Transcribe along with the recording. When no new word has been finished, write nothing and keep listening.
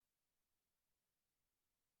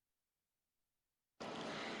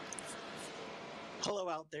Hello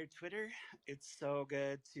out there, Twitter. It's so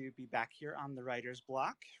good to be back here on the Writer's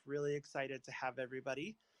Block. Really excited to have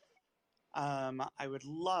everybody. I would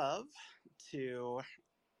love to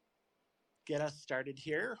get us started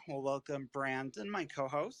here. We'll welcome Brandon, my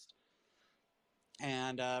co-host.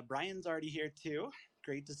 And Brian's already here too.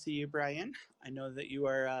 Great to see you, Brian. I know that you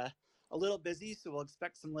are a little busy, so we'll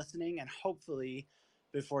expect some listening. And hopefully,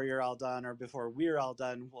 before you're all done or before we're all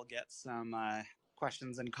done, we'll get some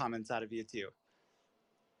questions and comments out of you too.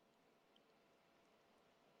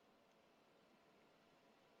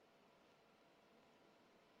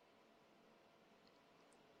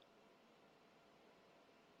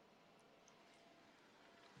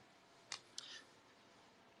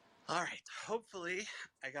 All right, hopefully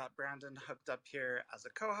I got Brandon hooked up here as a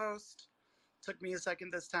co-host. Took me a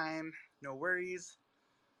second this time, no worries.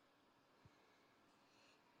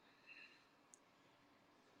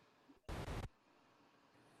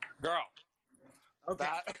 Girl, Okay.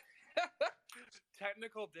 that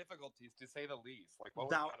technical difficulties to say the least. Like, what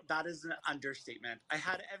was that about? That is an understatement. I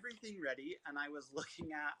had everything ready and I was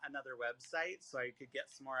looking at another website so I could get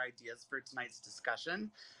some more ideas for tonight's discussion.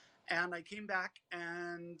 And I came back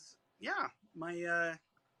and yeah, my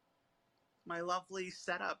lovely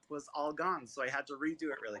setup was all gone, so I had to redo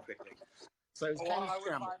it really quickly. So I was kind of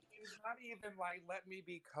scrambled. Like, it's not even like let me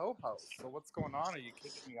be co-host. So what's going on? Are you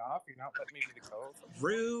kicking me off? You're not letting me be the co-host anymore?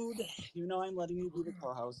 Rude. You know I'm letting you be the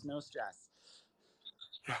co-host. No stress.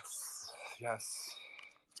 Yes.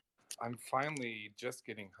 I'm finally just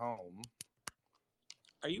getting home.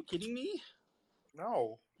 Are you kidding me?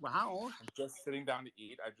 No. Wow. I'm just sitting down to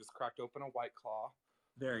eat. I just cracked open a White Claw.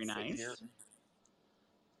 Very nice. Here.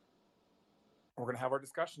 We're going to have our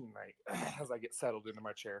discussion tonight as I get settled into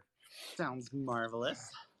my chair. Sounds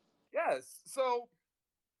marvelous. Yes. So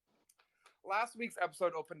last week's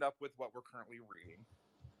episode opened up with what we're currently reading.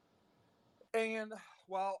 And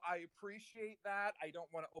while I appreciate that, I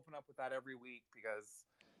don't want to open up with that every week because,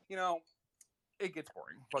 you know, it gets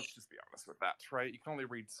boring. Let's just be honest with that, right? You can only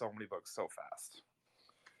read so many books so fast.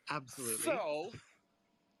 Absolutely. So,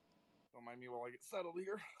 don't mind me while I get settled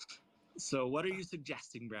here. So what are you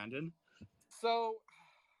suggesting, Brandon? So,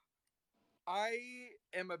 I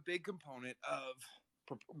am a big proponent of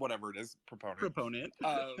whatever it is, proponent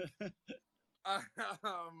of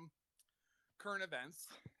current events.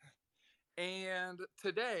 And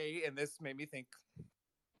today, and this made me think,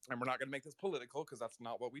 and we're not going to make this political because that's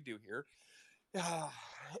not what we do here.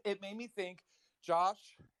 It made me think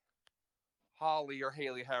Josh Hawley, or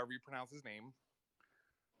Haley, however you pronounce his name,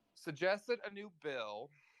 suggested a new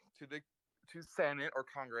bill to Senate or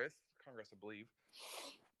Congress, I believe,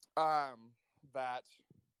 that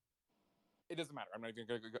it doesn't matter. I'm not even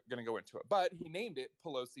going to go into it. But he named it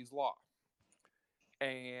Pelosi's Law.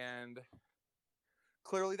 And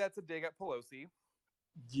clearly that's a dig at Pelosi.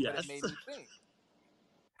 Yes. But it made me think,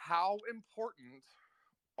 how important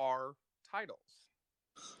are titles?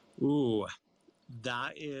 Ooh,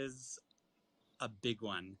 that is a big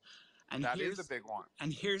one. And that is a big one.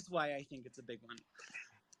 And here's why I think it's a big one.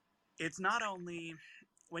 It's not only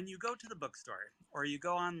when you go to the bookstore or you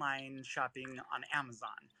go online shopping on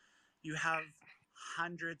Amazon, you have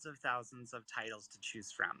hundreds of thousands of titles to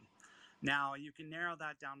choose from. Now, you can narrow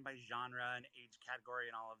that down by genre and age category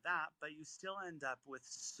and all of that, but you still end up with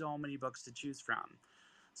so many books to choose from.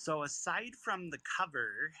 So aside from the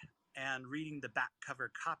cover and reading the back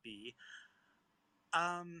cover copy,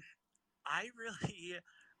 I really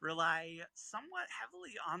rely somewhat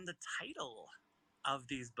heavily on the title of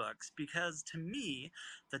these books because to me,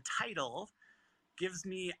 the title gives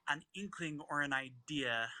me an inkling or an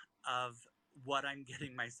idea of what I'm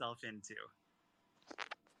getting myself into.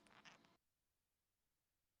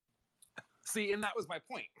 See, and that was my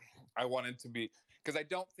point. I wanted to be, because I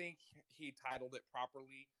don't think he titled it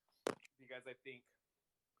properly, because I think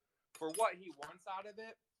for what he wants out of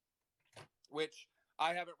it, which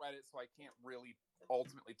I haven't read it, so I can't really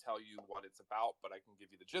ultimately tell you what it's about, but I can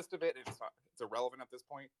give you the gist of it. It's irrelevant at this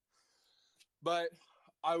point. But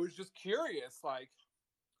I was just curious, like,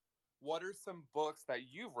 what are some books that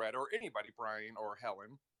you've read, or anybody, Brian or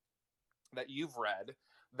Helen, that you've read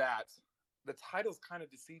that the title's kind of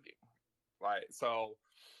deceiving? Like, so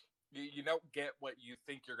you don't get what you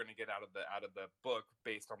think you're going to get out of the book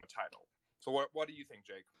based on the title. So what do you think,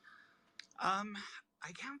 Jake?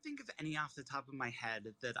 I can't think of any off the top of my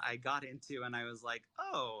head that I got into and I was like,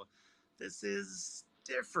 oh, this is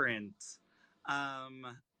different. I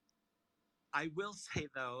will say,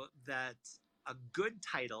 though, that a good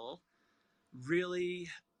title really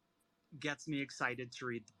gets me excited to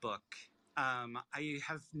read the book. I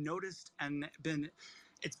have noticed and been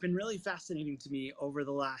it's been really fascinating to me over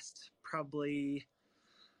the last probably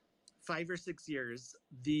 5 or 6 years.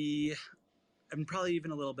 And probably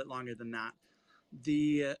even a little bit longer than that.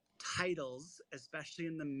 The titles, especially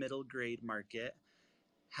in the middle grade market,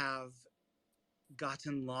 have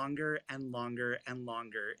gotten longer and longer and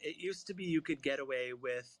longer. It used to be you could get away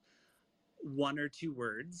with one or two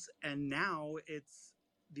words, and now it's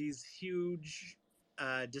these huge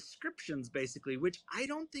descriptions, basically, which I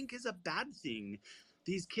don't think is a bad thing.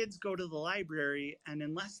 These kids go to the library, and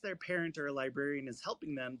unless their parent or a librarian is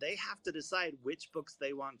helping them, they have to decide which books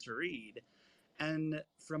they want to read. And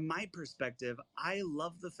from my perspective, I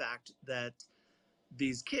love the fact that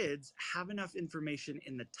these kids have enough information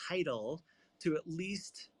in the title to at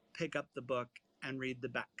least pick up the book and read the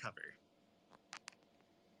back cover.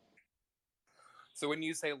 So when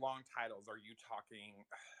you say long titles, are you talking?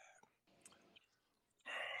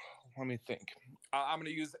 Let me think. I'm going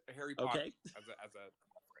to use Harry Potter Okay. as a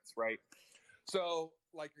reference, right? So,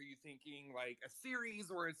 like, are you thinking like a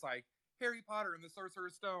series where it's like Harry Potter and the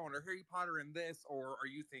Sorcerer's Stone, or Harry Potter and this, or are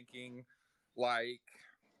you thinking like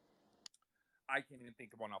I can't even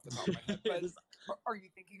think of one off the top of my head? But are you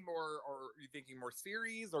thinking more, or are you thinking more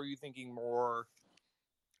series, or are you thinking more?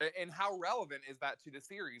 And how relevant is that to the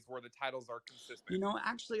series where the titles are consistent? You know,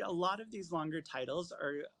 actually, a lot of these longer titles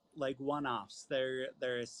are like one-offs. They're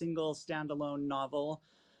a single standalone novel,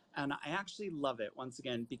 and I actually love it once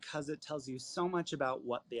again because it tells you so much about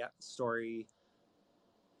what the story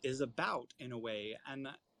is about in a way. And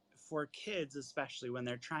for kids, especially when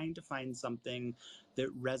they're trying to find something that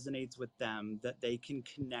resonates with them, that they can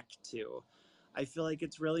connect to, I feel like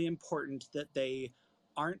it's really important that they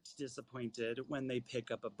aren't disappointed when they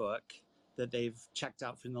pick up a book that they've checked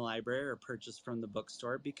out from the library or purchased from the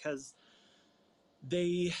bookstore, because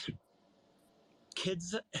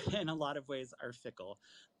kids in a lot of ways are fickle.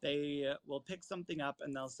 They will pick something up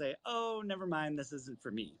and they'll say, oh, never mind, this isn't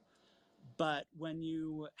for me. But when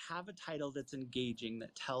you have a title that's engaging,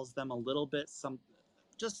 that tells them a little bit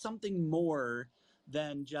just something more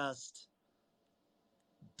than just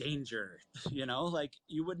danger, like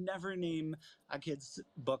you would never name a kid's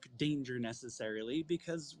book Danger necessarily,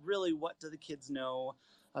 because really, what do the kids know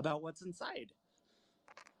about what's inside?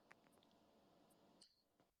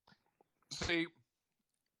 See,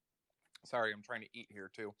 sorry, I'm trying to eat here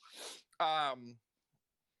too. I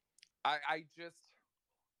just,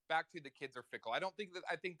 back to the kids are fickle. I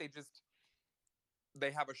think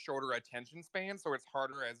they have a shorter attention span, so it's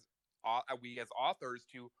harder as we as authors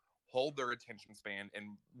to hold their attention span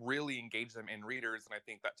and really engage them in readers. And I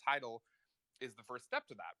think that title is the first step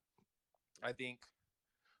to that. I think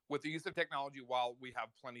with the use of technology, while we have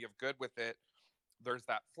plenty of good with it, there's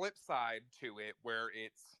that flip side to it where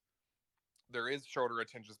there is shorter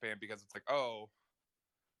attention span, because it's like, oh,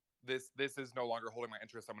 this is no longer holding my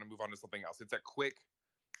interest. I'm going to move on to something else. It's that quick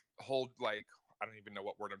hold, like, I don't even know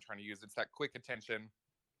what word I'm trying to use. It's that quick attention.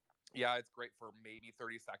 Yeah, it's great for maybe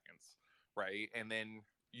 30 seconds, right? And then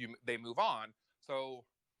they move on. So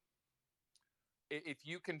if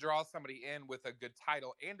you can draw somebody in with a good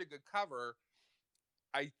title and a good cover,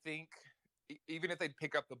 I think even if they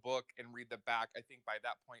pick up the book and read the back, I think by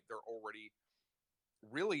that point they're already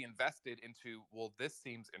really invested into, well, this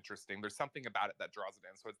seems interesting. There's something about it that draws it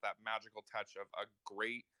in. So it's that magical touch of a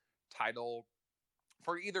great title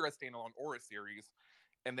for either a standalone or a series.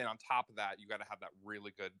 And then on top of that, you got to have that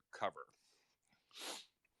really good cover.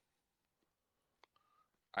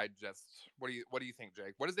 What do you think,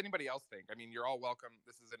 Jake? What does anybody else think? I mean, you're all welcome.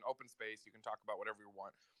 This is an open space. You can talk about whatever you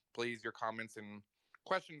want. Please, your comments and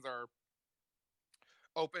questions are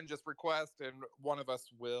open. Just request, and one of us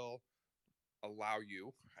will allow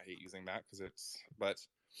you. I hate using that but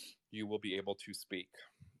you will be able to speak.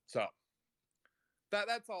 So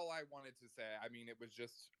that's all I wanted to say. I mean, it was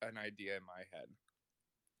just an idea in my head.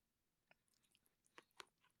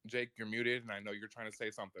 Jake, you're muted, and I know you're trying to say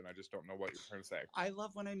something. I just don't know what you're trying to say. I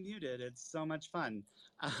love when I'm muted. It's so much fun.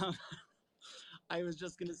 I was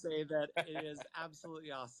just going to say that it is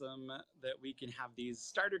absolutely awesome that we can have these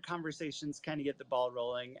starter conversations, kind of get the ball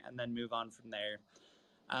rolling, and then move on from there.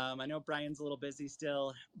 I know Brian's a little busy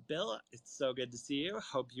still. Bill, it's so good to see you.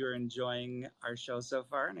 Hope you're enjoying our show so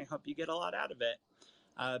far, and I hope you get a lot out of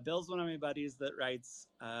it. Bill's one of my buddies that writes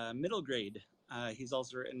middle grade. He's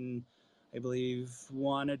also written, I believe,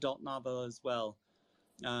 one adult novel as well.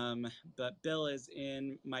 But Bill is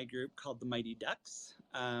in my group called the Mighty Ducks,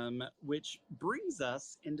 which brings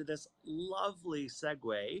us into this lovely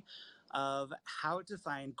segue of how to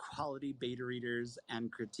find quality beta readers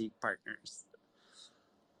and critique partners.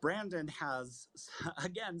 Brandon has,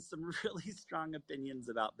 again, some really strong opinions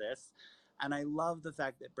about this. And I love the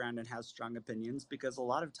fact that Brandon has strong opinions because a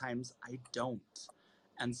lot of times I don't.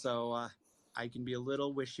 And so I can be a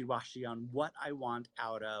little wishy washy on what I want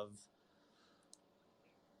out of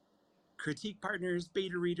critique partners,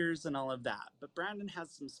 beta readers, and all of that. But Brandon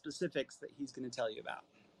has some specifics that he's going to tell you about.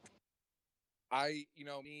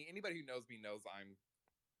 Me, anybody who knows me knows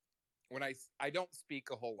I don't speak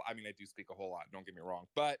a whole lot. I mean, I do speak a whole lot, don't get me wrong.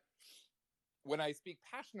 But when I speak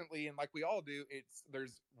passionately, and like we all do,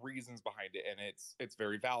 there's reasons behind it, and it's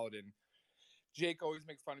very valid. And Jake always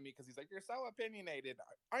makes fun of me because he's like, "You're so opinionated."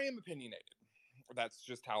 I am opinionated. That's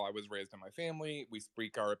just how I was raised in my family. We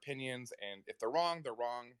speak our opinions, and if they're wrong, they're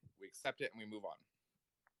wrong. We accept it and we move on.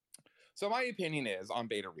 So my opinion is on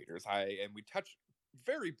beta readers. And we touched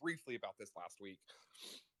very briefly about this last week.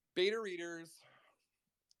 Beta readers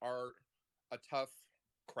are a tough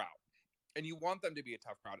crowd, and you want them to be a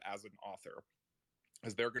tough crowd as an author,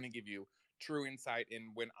 because they're going to give you true insight.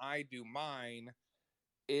 And when I do mine,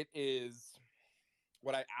 it is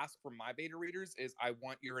what I ask for my beta readers is I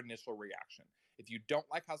want your initial reaction. If you don't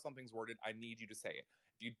like how something's worded, I need you to say it.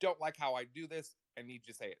 If you don't like how I do this, I need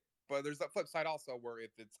you to say it. But there's that flip side also where if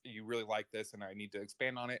it's you really like this and I need to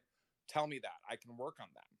expand on it, tell me that. I can work on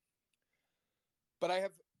that. But I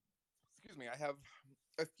have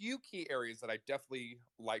a few key areas that I definitely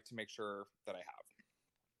like to make sure that I have.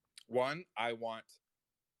 One, I want,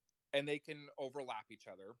 and they can overlap each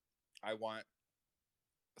other, I want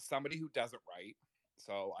somebody who doesn't write.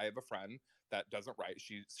 So I have a friend that doesn't write.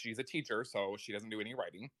 She's a teacher, so she doesn't do any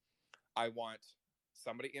writing. I want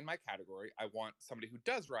somebody in my category. I want somebody who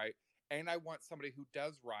does write, and I want somebody who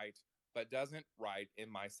does write but doesn't write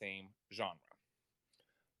in my same genre.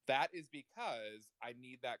 That is because I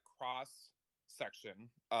need that cross section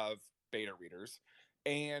of beta readers.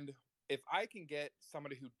 And if I can get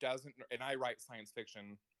somebody who doesn't, and I write science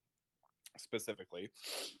fiction specifically,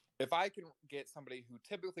 if I can get somebody who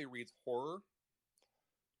typically reads horror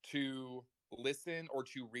to listen or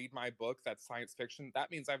to read my book that's science fiction,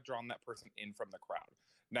 that means I've drawn that person in from the crowd.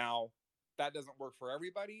 Now, that doesn't work for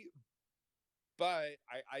everybody, but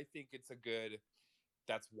I think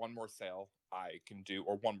that's one more sale I can do,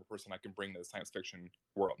 or one more person I can bring to the science fiction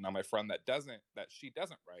world. Now, my friend that she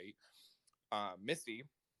doesn't write, Misty,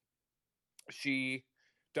 she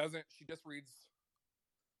just reads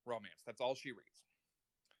romance. That's all she reads.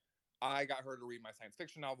 I got her to read my science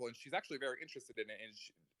fiction novel, and she's actually very interested in it. And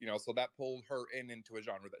so that pulled her into a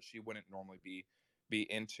genre that she wouldn't normally be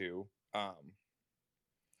into.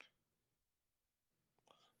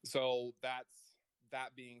 So that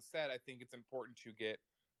being said, I think it's important to get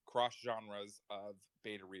cross genres of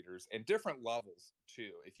beta readers and different levels too.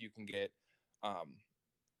 If you can get,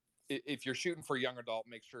 if you're shooting for young adult,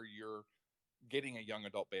 make sure you're getting a young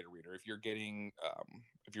adult beta reader. If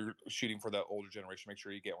you're shooting for the older generation, make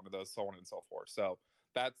sure you get one of those, so on and so forth. So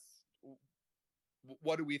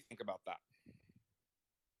what do we think about that?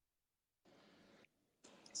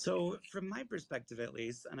 So, from my perspective at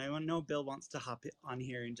least, and I know Bill wants to hop on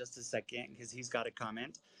here in just a second because he's got a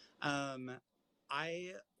comment.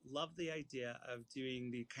 I love the idea of doing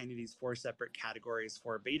these 4 separate categories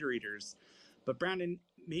for beta readers. But Brandon,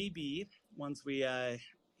 maybe once we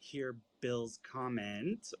hear Bill's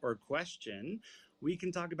comment or question, we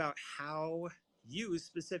can talk about how you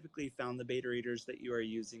specifically found the beta readers that you are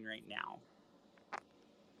using right now.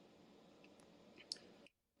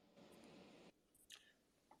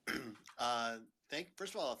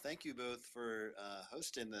 First of all, thank you both for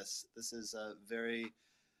hosting this. This is a very,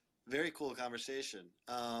 very cool conversation.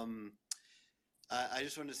 I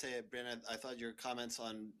just wanted to say, Brandon, I thought your comments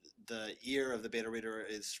on the ear of the beta reader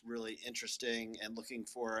is really interesting, and looking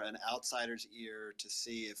for an outsider's ear to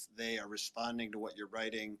see if they are responding to what you're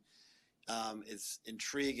writing is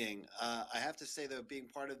intriguing. I have to say, though, being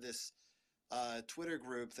part of this Twitter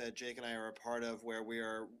group that Jake and I are a part of, where we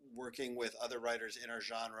are working with other writers in our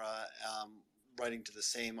genre, writing to the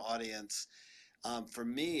same audience, for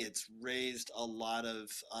me, it's raised a lot of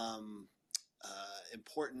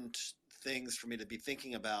important things for me to be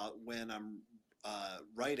thinking about when I'm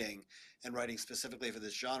writing, and writing specifically for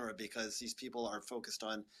this genre, because these people are focused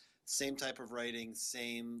on same type of writing,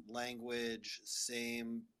 same language,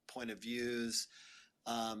 same point of views,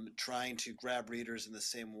 trying to grab readers in the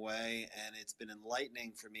same way, and it's been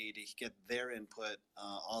enlightening for me to get their input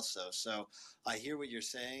also. So I hear what you're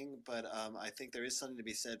saying, but I think there is something to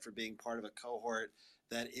be said for being part of a cohort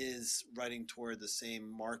that is writing toward the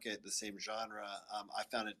same market, the same genre. I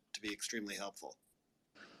found it to be extremely helpful.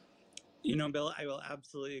 Bill, I will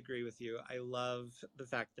absolutely agree with you. I love the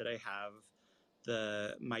fact that I have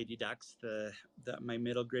the Mighty Ducks, my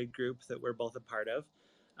middle grade group that we're both a part of.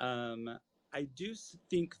 I do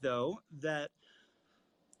think, though, that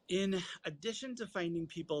in addition to finding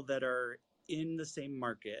people that are in the same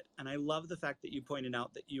market, and I love the fact that you pointed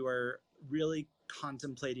out that you are really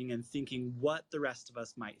contemplating and thinking what the rest of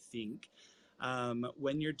us might think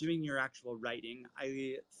when you're doing your actual writing.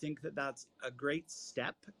 I think that that's a great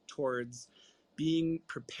step towards being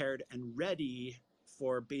prepared and ready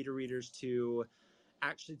for beta readers to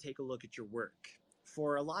actually take a look at your work.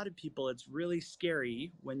 For a lot of people, it's really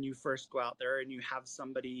scary when you first go out there and you have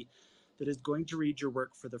somebody that is going to read your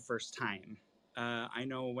work for the first time. I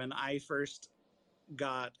know when I first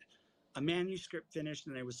got a manuscript finished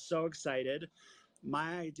and I was so excited,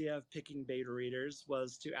 my idea of picking beta readers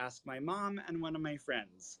was to ask my mom and one of my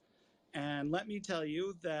friends. And let me tell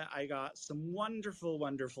you that I got some wonderful,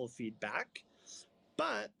 wonderful feedback.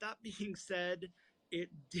 But that being said, it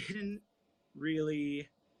didn't really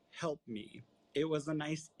help me. It was a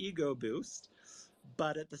nice ego boost,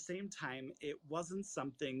 but at the same time, it wasn't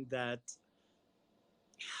something that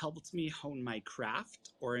helped me hone my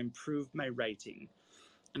craft or improve my writing.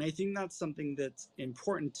 And I think that's something that's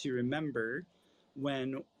important to remember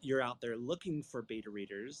when you're out there looking for beta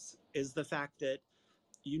readers, is the fact that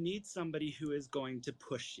you need somebody who is going to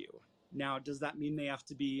push you. Now, does that mean they have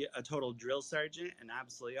to be a total drill sergeant and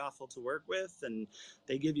absolutely awful to work with and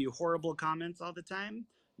they give you horrible comments all the time?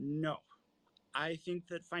 No. I think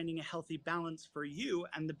that finding a healthy balance for you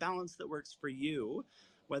and the balance that works for you,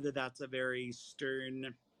 whether that's a very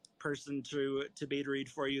stern person to beta read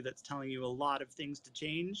for you that's telling you a lot of things to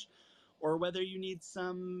change, or whether you need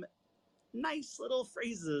some nice little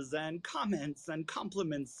phrases and comments and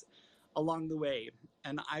compliments along the way.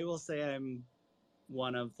 And I will say I'm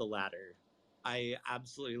one of the latter. I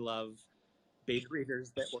absolutely love beta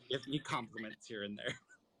readers that will give me compliments here and there.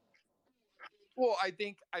 Well, I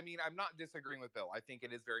mean, I'm not disagreeing with Bill. I think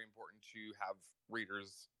it is very important to have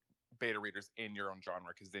beta readers in your own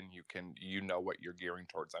genre, because then you know what you're gearing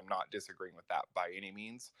towards. I'm not disagreeing with that by any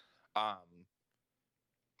means.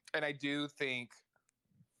 And I do think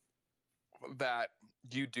that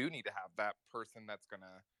you do need to have that person that's going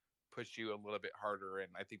to push you a little bit harder. And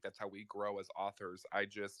I think that's how we grow as authors.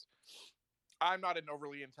 I'm not an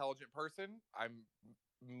overly intelligent person. I'm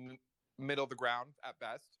middle of the ground at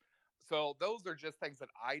best. So those are just things that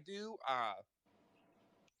I do.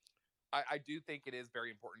 I do think it is very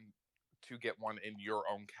important to get one in your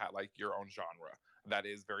own your own genre. That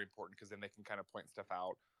is very important, because then they can kind of point stuff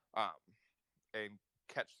out and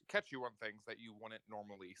catch you on things that you wouldn't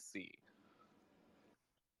normally see.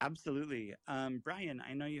 Absolutely. Brian,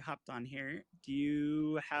 I know you hopped on here. Do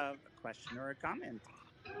you have a question or a comment?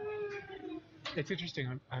 It's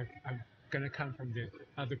interesting. I'm going to come from the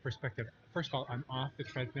other perspective. First of all, I'm off the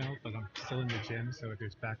treadmill, but I'm still in the gym, so if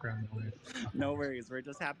there's background noise. No worries. We're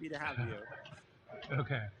just happy to have you.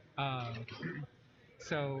 Okay.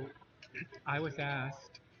 So I was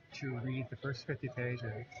asked to read the first 50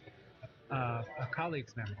 pages of a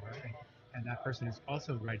colleague's memoir, and that person is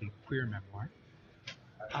also writing queer memoir.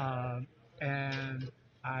 And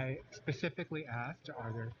I specifically asked,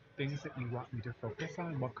 are there things that you want me to focus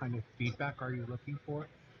on? What kind of feedback are you looking for?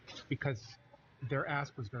 Because their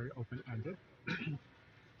ask was very open-ended.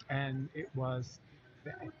 And it was,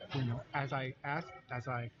 as I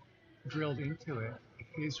drilled into it,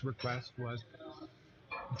 his request was,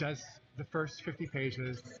 does the first 50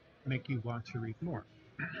 pages make you want to read more?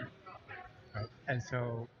 Right? And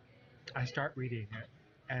so I start reading it,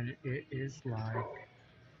 and it is like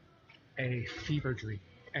a fever dream.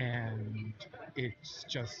 And it's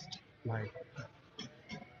just like,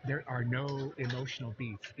 there are no emotional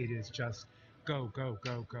beats. It is just go, go,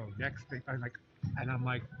 go, go. Next thing. I'm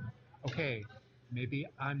like, okay, maybe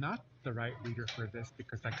I'm not the right reader for this,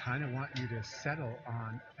 because I kind of want you to settle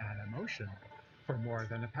on an emotion for more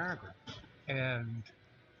than a paragraph. And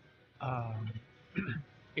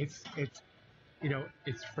it's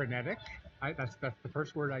it's frenetic. That's the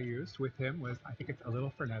first word I used with him was, I think it's a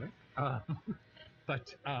little frenetic.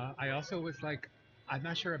 But I also was like, I'm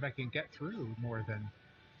not sure if I can get through more than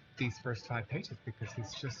these first 5 pages, because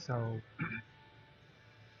he's just so.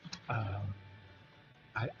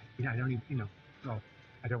 I don't even, well,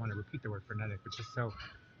 I don't want to repeat the word frenetic, but just so.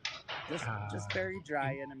 Just very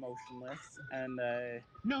dry and emotionless, and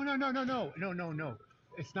No.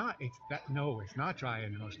 It's not. It's that. No, it's not dry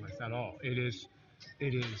and emotionless at all. It is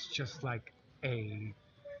just like a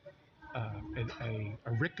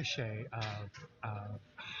ricochet of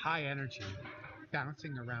high energy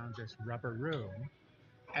bouncing around this rubber room,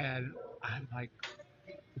 and I'm like,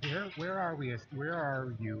 where are you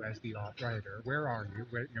as the writer? Where are you?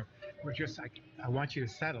 We're just like, I want you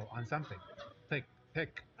to settle on something.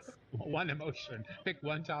 Pick one emotion, pick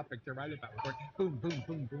one topic to write about. Or boom, boom,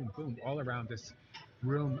 boom, boom, boom, all around this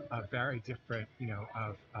room of very different,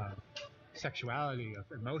 of sexuality, of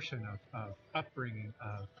emotion, of upbringing,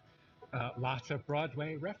 of lots of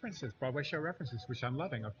Broadway show references, which I'm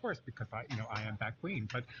loving, of course, because I am that queen.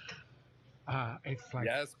 But it's like,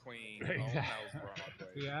 Yes, Queen. Own those Broadway.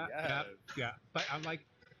 yeah, yeah, Yes. yeah. But I'm like,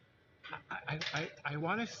 I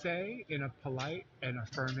want to say in a polite and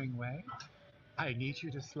affirming way, I need you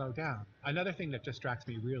to slow down. Another thing that distracts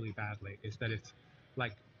me really badly is that it's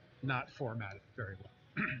like not formatted very well.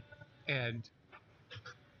 And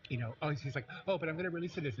he's like, oh, but I'm going to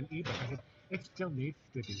release it as an ebook. I said, it still needs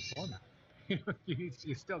to be formatted.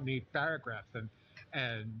 You still need paragraphs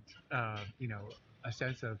and a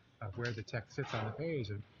sense of where the text sits on the page,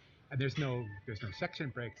 and there's no section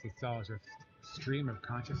breaks. It's all just stream of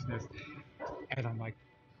consciousness. And I'm like,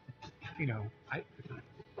 I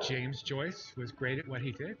James Joyce was great at what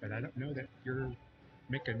he did, but I don't know that you're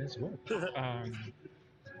making this work. And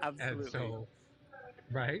Absolutely. so,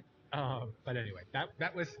 right. But anyway,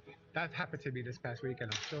 that happened to me this past week,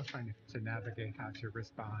 and I'm still trying to navigate how to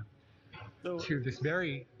respond So to this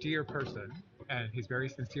very dear person and his very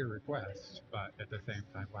sincere request, but at the same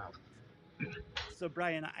time, wow. so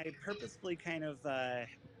Brian, I purposefully kind of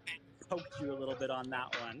poked you a little bit on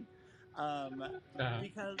that one,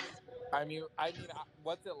 because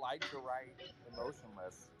what's it like to write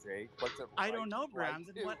emotionless, Jake? What's it I don't know, like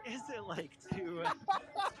Brandon. to? What is it like to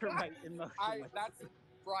to write emotionless?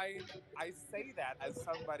 Brian. I say that as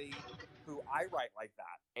somebody who I write like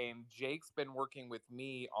that, and Jake's been working with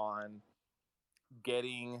me on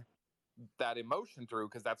getting that emotion through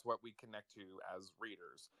because that's what we connect to as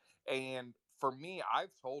readers. And for me,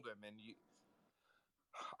 I've told him, and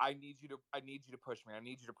I need you to push me. I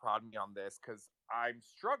need you to prod me on this because I'm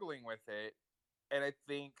struggling with it. And I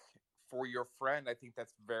think for your friend, I think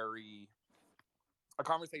that's a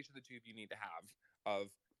conversation the two of you need to have.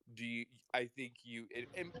 Of do you? I think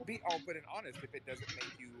and be open and honest. If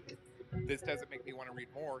this doesn't make me want to read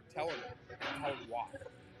more. Tell him and tell him why.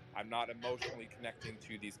 I'm not emotionally connecting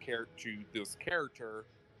to this character,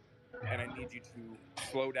 and I need you to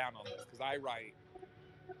slow down on this because I write.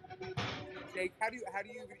 Jake, how do you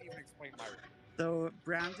even explain my writing? So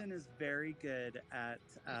Brandon is very good at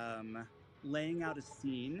laying out a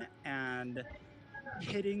scene and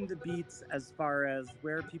hitting the beats as far as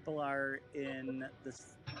where people are in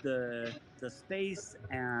the space,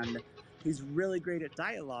 and he's really great at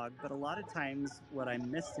dialogue. But a lot of times, what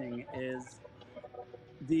I'm missing is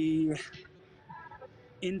the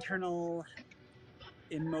internal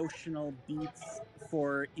emotional beats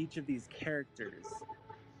for each of these characters.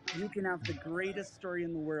 You can have the greatest story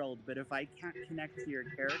in the world, but if I can't connect to your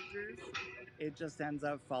characters, it just ends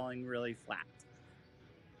up falling really flat.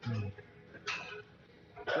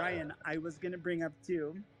 Brian, I was going to bring up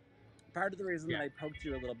too, part of the reason that I poked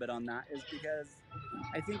you a little bit on that is because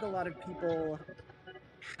I think a lot of people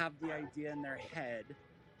have the idea in their head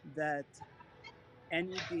that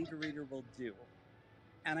any beta reader will do.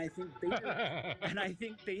 And I think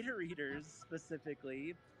beta readers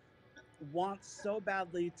specifically want so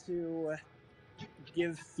badly to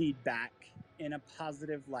give feedback in a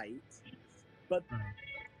positive light, but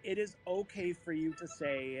it is okay for you to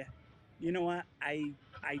say, you know what, I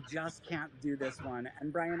just can't do this one.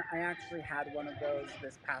 And Brian, I actually had one of those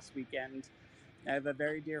this past weekend. I have a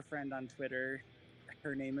very dear friend on Twitter.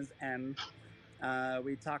 Her name is M.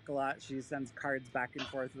 We talk a lot. She sends cards back and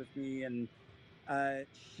forth with me, and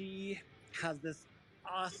she has this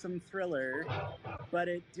awesome thriller, but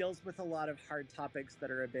it deals with a lot of hard topics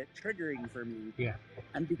that are a bit triggering for me. Yeah.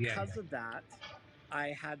 And because of that, I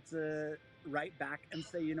had to write back and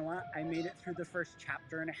say, you know what, I made it through the first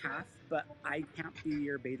chapter and a half, but I can't be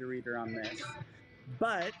your beta reader on this.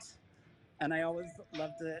 But, and I always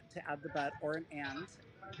love to add the but or an and,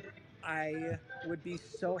 I would be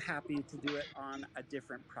so happy to do it on a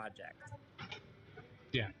different project.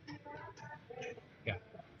 Yeah. Yeah.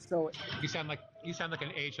 So you sound like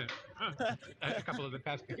an agent. A couple of the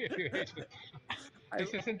past few agents.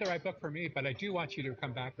 This isn't the right book for me, but I do want you to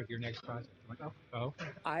come back with your next project. I'm like, oh.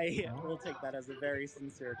 I will take that as a very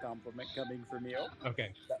sincere compliment coming from you.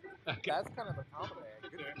 Okay. That's kind of a compliment.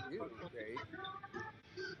 Good for you, Jake.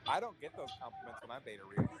 I don't get those compliments when I'm beta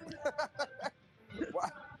reading.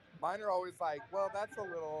 Mine are always like, well, that's a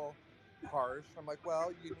little harsh. I'm like,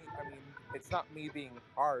 well, it's not me being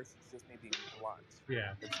harsh. It's just me being blunt.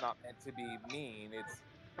 Yeah. It's not meant to be mean.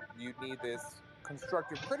 You need this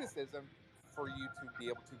constructive criticism for you to be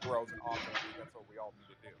able to grow as an author. I think that's what we all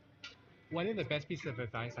need to do. One of the best pieces of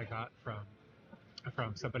advice I got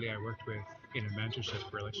from somebody I worked with in a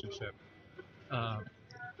mentorship relationship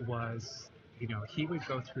was, he would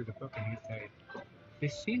go through the book and he'd say,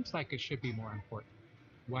 "This seems like it should be more important.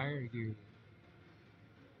 Why are you?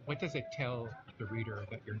 What does it tell the reader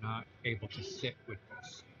that you're not able to sit with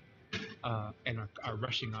this and are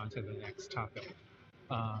rushing on to the next topic?"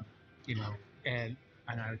 Um, you know, and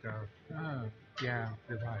I go, "Oh, yeah,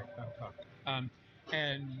 you're right. I'll talk."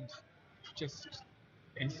 And just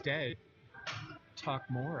instead talk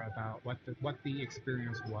more about what the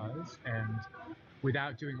experience was, and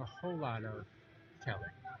without doing a whole lot of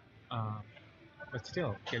telling, um, but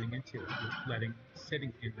still getting into it,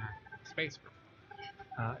 sitting in that space.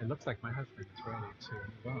 It looks like my husband is ready to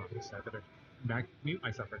move on, so I better mute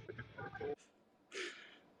myself for a second.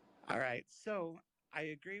 All right. So I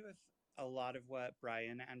agree with a lot of what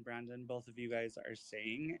Brian and Brandon, both of you guys, are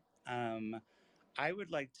saying. Um, I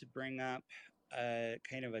would like to bring up a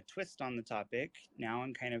kind of a twist on the topic now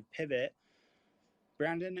and kind of pivot.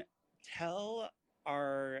 Brandon, tell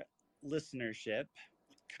our listenership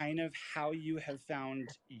kind of how you have found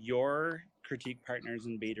your critique partners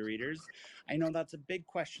and beta readers. I know that's a big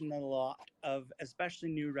question that a lot of,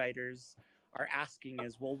 especially new writers, are asking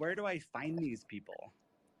is, well, where do I find these people?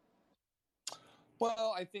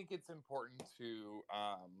 Well, I think it's important to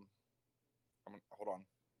hold on.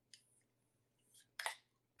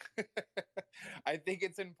 I think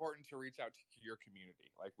it's important to reach out to your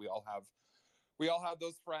community. Like we all have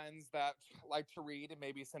those friends that like to read and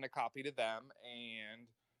maybe send a copy to them, and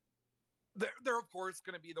they're of course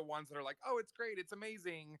going to be the ones that are like, "Oh, it's great, it's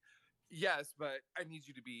amazing." Yes, but I need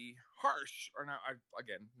you to be harsh, or not.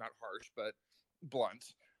 Again, not harsh, but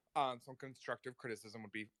blunt. Some constructive criticism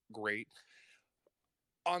would be great.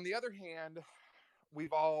 On the other hand,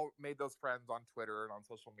 we've all made those friends on Twitter and on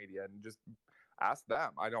social media, and just ask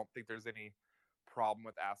them. I don't think there's any problem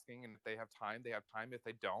with asking, and if they have time, they have time. If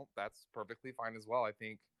they don't, that's perfectly fine as well. I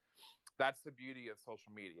think that's the beauty of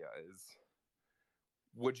social media is,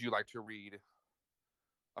 would you like to read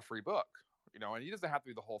a free book? And it doesn't have to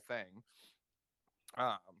be the whole thing.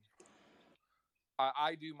 I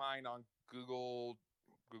do mine on Google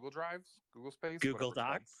Drives, Google Space, Google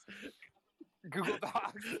Docs. Google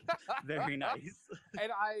Docs. Very nice.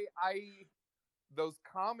 And I those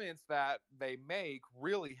comments that they make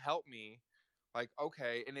really help me. Like,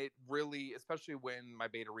 okay, and it really, especially when my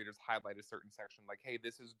beta readers highlight a certain section, like, hey,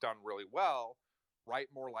 this is done really well, write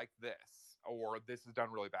more like this, or this is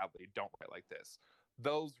done really badly, don't write like this.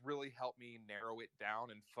 Those really help me narrow it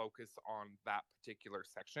down and focus on that particular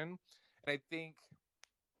section. And I think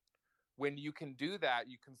when you can do that,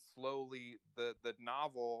 you can slowly, the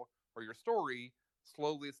novel or your story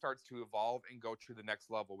slowly starts to evolve and go to the next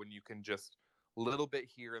level when you can just little bit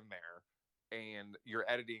here and there, and your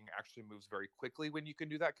editing actually moves very quickly when you can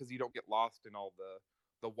do that, because you don't get lost in all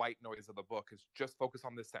the white noise of the book. Is just focus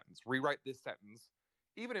on this sentence, rewrite this sentence,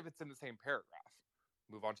 even if it's in the same paragraph,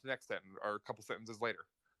 move on to the next sentence or a couple sentences later,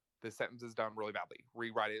 this sentence is done really badly,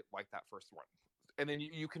 rewrite it like that first one, and then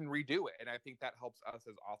you can redo it. And I think that helps us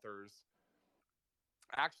as authors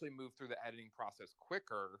actually move through the editing process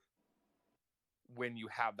quicker when you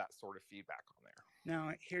have that sort of feedback on there.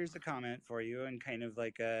 Now, here's a comment for you and kind of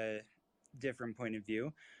like a different point of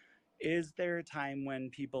view. Is there a time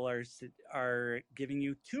when people are giving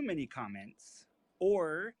you too many comments,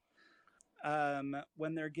 or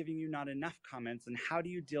when they're giving you not enough comments, and how do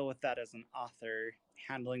you deal with that as an author,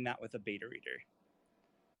 handling that with a beta reader?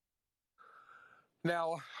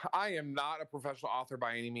 Now, I am not a professional author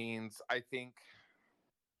by any means. I think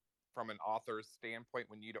from an author's standpoint,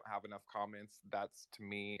 when you don't have enough comments, that's, to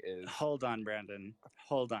me, is... Hold on, Brandon.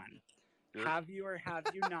 Hold on. Have you or have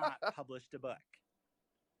you not published a book?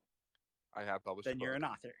 I have published a book. Then you're an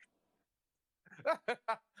author.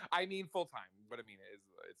 I mean full-time, but I mean,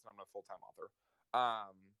 it's I'm a full-time author.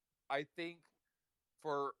 I think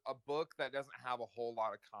for a book that doesn't have a whole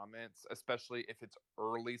lot of comments, especially if it's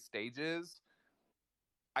early stages,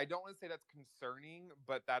 I don't want to say that's concerning,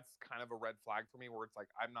 but that's kind of a red flag for me, where it's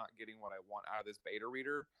like, I'm not getting what I want out of this beta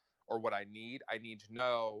reader, or what I need. I need to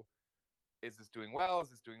know, is this doing well? Is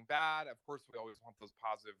this doing bad? Of course, we always want those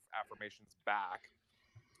positive affirmations back.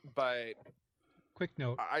 But quick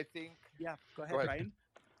note. I think... Yeah, go ahead, Brian.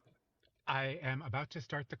 I am about to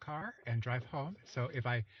start the car and drive home, so if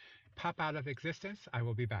I pop out of existence, I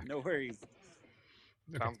will be back. No worries.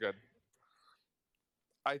 Okay. Sounds good.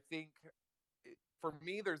 I think for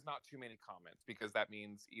me, there's not too many comments, because that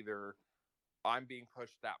means either I'm being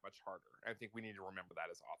pushed that much harder. I think we need to remember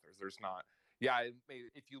that as authors. There's not... Yeah,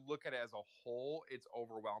 if you look at it as a whole, it's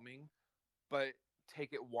overwhelming, but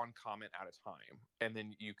take it one comment at a time. And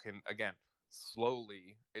then you can, again,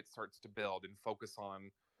 slowly, it starts to build and focus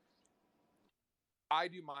on I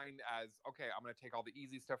do mine as, okay, I'm going to take all the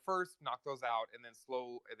easy stuff first, knock those out, and then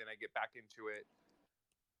and then I get back into it.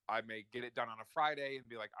 I may get it done on a Friday and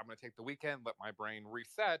be like, I'm going to take the weekend, let my brain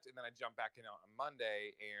reset, and then I jump back in on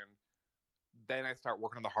Monday, and then I start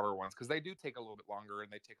working on the harder ones because they do take a little bit longer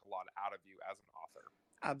and they take a lot out of you as an author.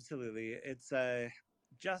 Absolutely. It's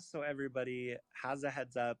just so everybody has a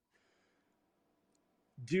heads up,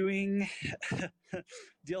 dealing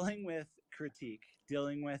with critique,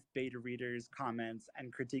 dealing with beta readers' comments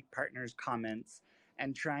and critique partners' comments,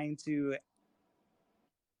 and trying to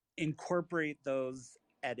incorporate those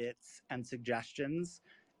edits and suggestions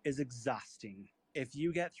is exhausting. If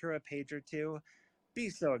you get through a page or two, be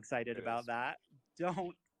so excited about that.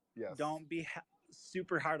 Don't be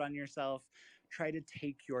super hard on yourself. Try to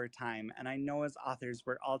take your time. And I know as authors,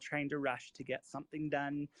 we're all trying to rush to get something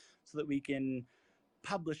done so that we can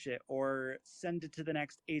publish it or send it to the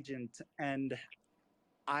next agent. And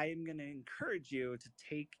I'm going to encourage you to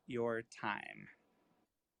take your time.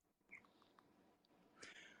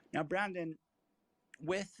 Now, Brandon,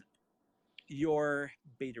 with your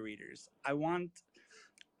beta readers, I want,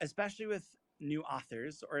 especially with new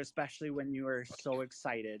authors, or especially when you are so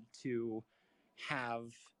excited to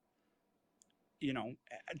have,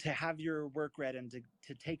 to have your work read and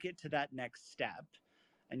to take it to that next step,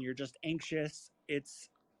 and you're just anxious,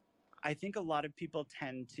 I think a lot of people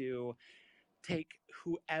tend to take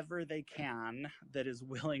whoever they can that is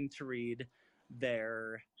willing to read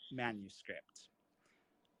their manuscript.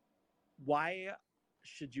 Why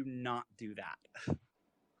should you not do that?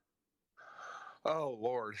 Oh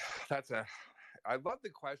Lord, I love the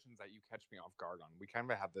questions that you catch me off guard on. We kind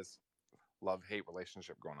of have this love-hate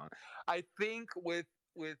relationship going on. I think with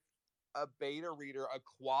a beta reader, a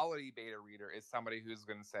quality beta reader is somebody who's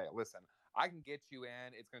going to say, listen, I can get you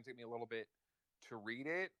in. It's going to take me a little bit to read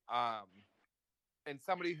it. And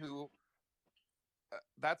somebody who,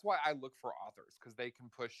 that's why I look for authors, because they can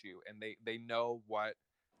push you and they know what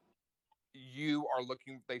you are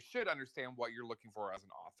looking, they should understand what you're looking for as an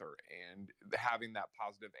author, and having that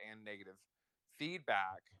positive and negative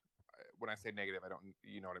feedback. When I say negative, I don't,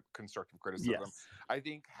 constructive criticism. Yes. I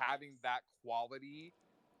think having that quality,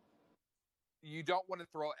 you don't want to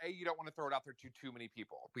throw it out there to too many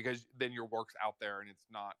people, because then your work's out there and it's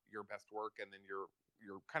not your best work, and then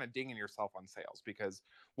you're kind of dinging yourself on sales. Because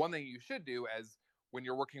one thing you should do is, when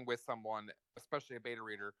you're working with someone, especially a beta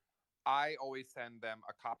reader, I always send them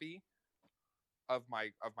a copy of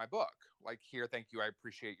my book. Like, here, thank you, I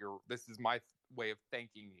appreciate this is my way of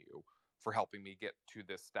thanking you for helping me get to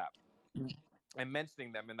this step, and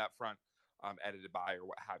mentioning them in that front, edited by or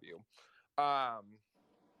what have you.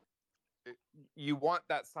 You want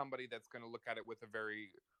that somebody that's going to look at it with a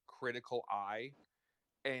very critical eye,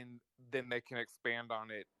 and then they can expand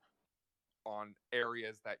on it on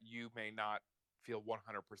areas that you may not feel 100%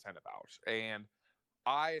 about. And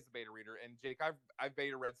I, as a beta reader, and Jake, I've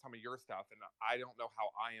beta read some of your stuff, and I don't know how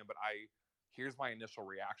I am, but here's my initial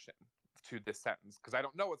reaction to this sentence, because I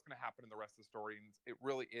don't know what's going to happen in the rest of the story. And it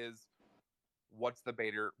really is, what's the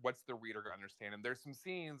reader going to understand? And there's some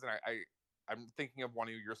scenes, and I'm thinking of one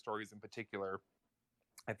of your stories in particular.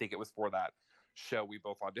 I think it was for that show we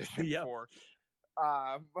both auditioned for,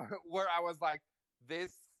 where I was like,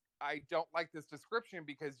 I don't like this description,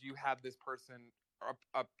 because you had this person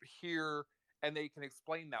up here, and they can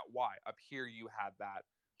explain that why. Up here you had that,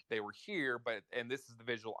 they were here, and this is the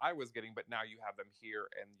visual I was getting, but now you have them here,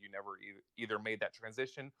 and you never either made that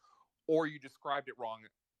transition, or you described it wrong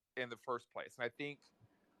in the first place. And I think,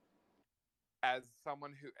 as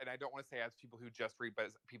someone who, and I don't want to say as people who just read, but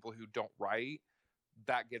as people who don't write,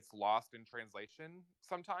 that gets lost in translation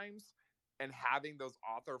sometimes. And having those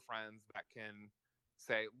author friends that can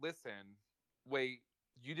say, listen, wait,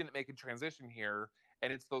 you didn't make a transition here.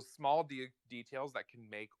 And it's those small details that can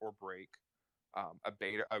make or break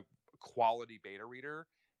a quality beta reader,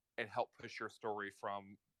 and help push your story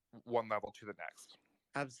from one level to the next.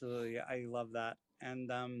 Absolutely. I love that.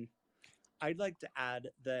 And I'd like to add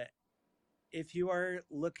that if you are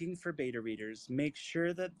looking for beta readers, make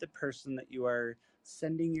sure that the person that you are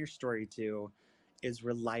sending your story to is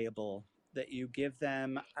reliable, that you give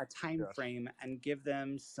them a time frame and give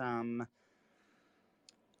them some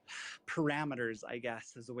parameters, I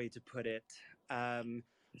guess, is a way to put it,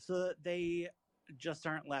 so that they just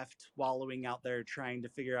aren't left wallowing out there trying to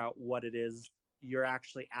figure out what it is you're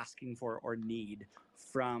actually asking for or need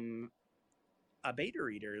from a beta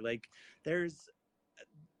reader. Like, there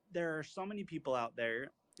are so many people out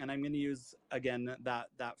there, and I'm going to use again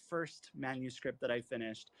that first manuscript that I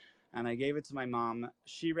finished, and I gave it to my mom.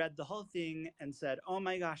 She read the whole thing and said, "Oh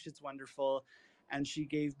my gosh, it's wonderful." And she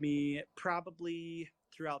gave me, probably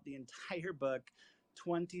throughout the entire book,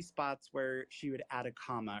 20 spots where she would add a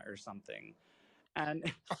comma or something. And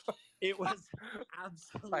it was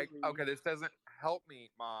absolutely like, okay, this doesn't help me,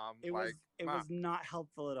 Mom. it Like, was not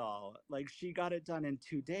helpful at all. Like, she got it done in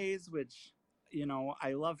 2 days, which, you know,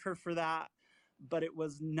 I love her for that, but it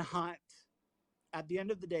was not. At the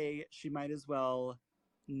end of the day, she might as well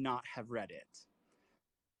not have read it.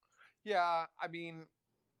 yeah, I mean,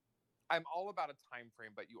 I'm all about a time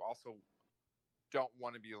frame, but you also don't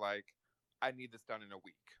want to be like, I need this done in a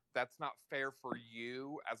week. That's not fair for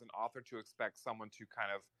you as an author to expect someone to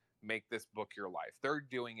kind of make this book your life. They're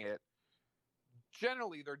doing it,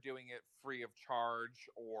 generally they're doing it free of charge,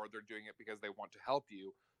 or they're doing it because they want to help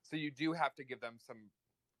you. So you do have to give them some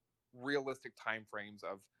realistic time frames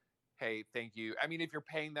of, hey, thank you. I mean, if you're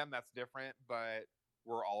paying them, that's different, but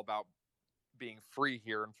we're all about being free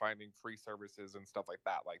here and finding free services and stuff like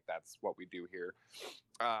that. Like, that's what we do here.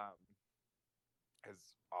 Because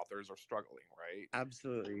authors are struggling, right?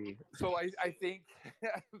 Absolutely. So I think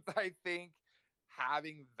I think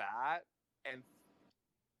having that and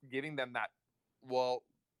giving them that, well,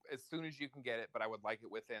 as soon as you can get it, but I would like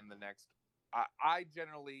it within the next, I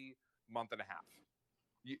generally month and a half.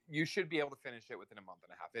 You should be able to finish it within a month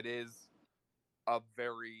and a half. It is a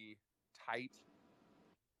very tight,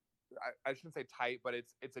 I shouldn't say tight, but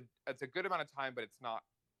it's a good amount of time, but it's not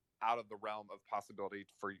out of the realm of possibility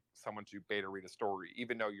for someone to beta read a story,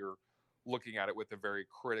 even though you're looking at it with a very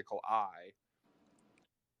critical eye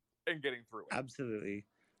and getting through it. Absolutely.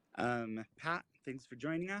 Pat, thanks for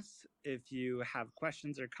joining us. If you have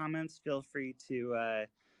questions or comments, feel free to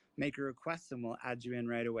make a request and we'll add you in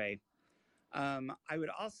right away. I would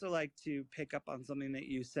also like to pick up on something that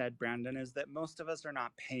you said, Brandon, is that most of us are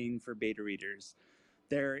not paying for beta readers.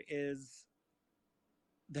 There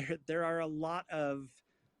are a lot of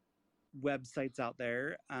websites out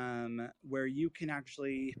there where you can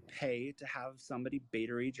actually pay to have somebody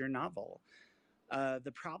beta read your novel.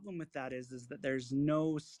 The problem with that is that there's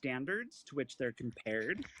no standards to which they're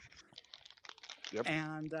compared. Yep.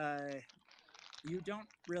 And you don't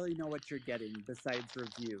really know what you're getting besides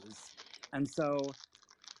reviews. And so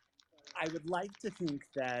I would like to think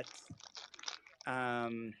that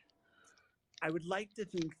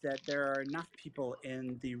there are enough people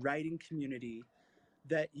in the writing community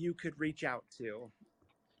that you could reach out to.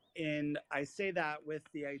 And I say that with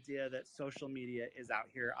the idea that social media is out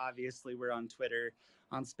here. Obviously, we're on Twitter,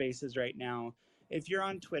 on Spaces right now. If you're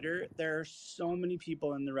on Twitter, there are so many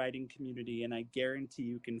people in the writing community, and I guarantee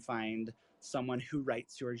you can find someone who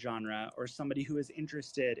writes your genre or somebody who is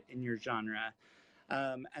interested in your genre.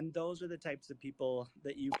 And those are the types of people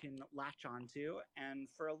that you can latch onto. And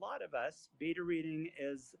for a lot of us, beta reading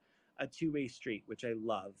is a two-way street, which I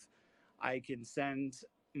love. I can send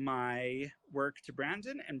my work to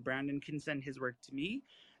Brandon, and Brandon can send his work to me.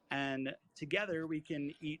 And together we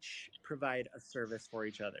can each provide a service for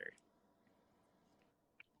each other.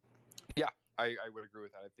 Yeah, I would agree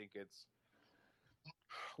with that. I think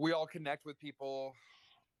we all connect with people.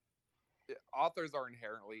 Authors are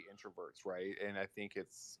inherently introverts, right? And I think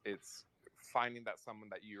it's finding that someone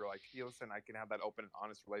that you're like, hey, listen, I can have that open and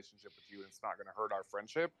honest relationship with you, and it's not going to hurt our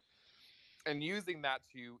friendship. And using that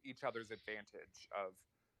to each other's advantage of,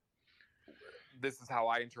 this is how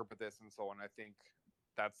I interpret this, and so on. I think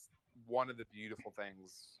that's one of the beautiful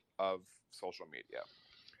things of social media.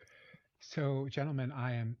 So, gentlemen,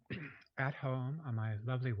 I am at home on my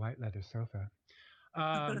lovely white leather sofa.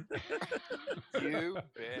 You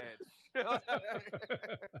bitch.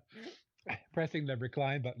 Pressing the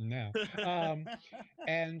recline button now.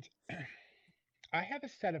 And I have a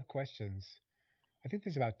set of questions. I think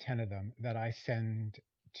there's about 10 of them that I send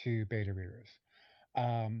to beta readers.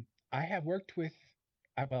 I have worked with,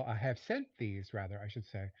 I have sent these, rather, I should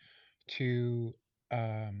say, to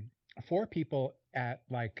 4 people at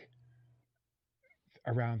like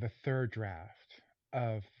around the third draft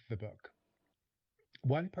of the book.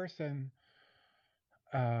 One person,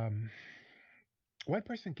 um, one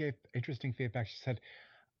person gave interesting feedback.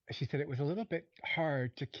 She said it was a little bit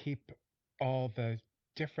hard to keep all the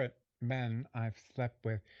different men I've slept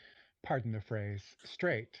with, pardon the phrase,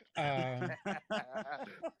 straight. Love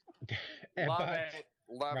it.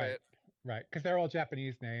 Love right, it. right, because they're all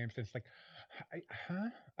Japanese names. It's like, huh?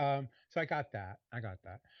 So I got that.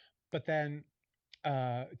 But then 2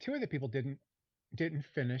 of the people didn't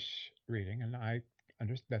finish reading, and I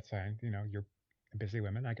understand that's fine. You know, you're busy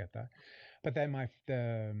women. I get that. But then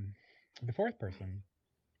the 4th person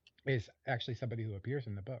is actually somebody who appears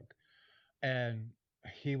in the book, and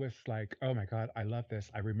he was like, "Oh my God, I love this.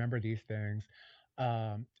 I remember these things,"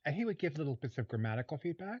 and he would give little bits of grammatical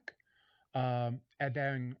feedback. And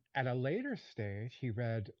then at a later stage, he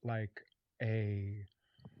read like a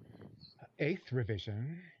eighth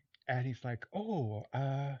revision, and he's like, "Oh,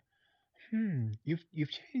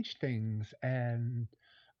 you've changed things, and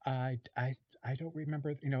I I don't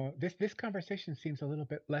remember. This conversation seems a little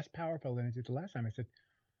bit less powerful than it did the last time." I said,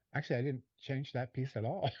 "Actually, I didn't change that piece at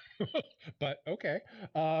all, but okay.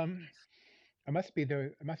 Um, it must be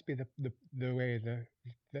the way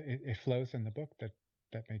it flows in the book that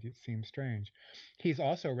made it seem strange." He's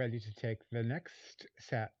also ready to take the next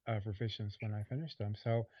set of revisions when I finish them,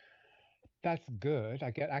 so that's good.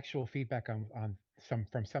 I get actual feedback on some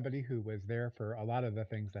from somebody who was there for a lot of the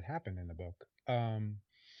things that happened in the book.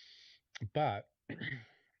 But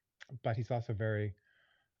but he's also very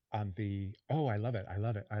on the, "Oh, I love it, I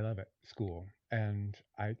love it, I love it" school. And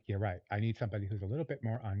you're right. I need somebody who's a little bit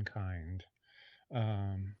more unkind.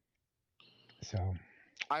 Um, so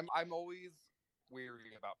I'm always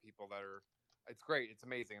weary about people that are. It's great. It's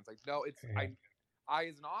amazing. It's like no. It's yeah. I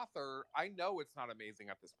as an author, I know it's not amazing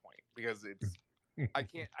at this point because it's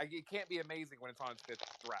it can't be amazing when it's on its fifth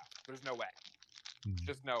draft. There's no way.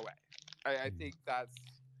 Just no way. I think that's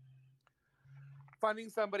finding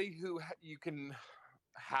somebody who you can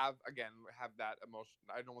have that emotion.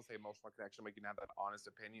 I don't want to say emotional connection, but you can have that honest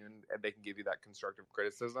opinion, and they can give you that constructive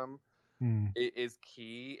criticism. It is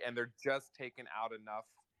key, and they're just taken out enough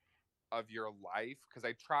of your life because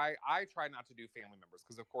I try not to do family members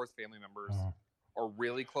because of course family members Oh. are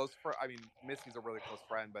really close. I mean, Missy's a really close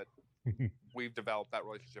friend, but we've developed that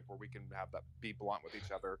relationship where we can have that be blunt with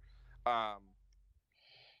each other,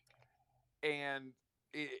 and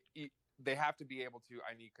they have to be able to.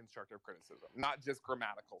 I need constructive criticism, not just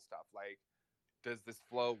grammatical stuff like, does this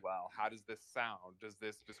flow well? How does this sound? Does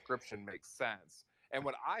this description make sense? And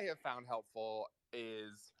what I have found helpful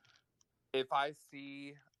is if I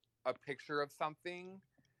see a picture of something,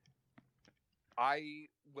 I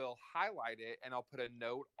will highlight it and I'll put a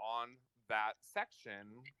note on that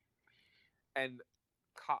section and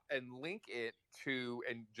link it to,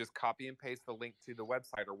 and just copy and paste the link to the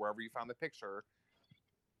website or wherever you found the picture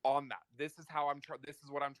on that. This is how this is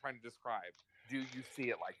what I'm trying to describe. Do you see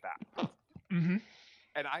it like that? Mm-hmm.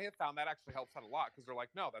 And I have found that actually helps out a lot because they're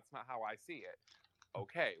like, no, that's not how I see it.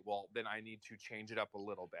 Okay, well, then I need to change it up a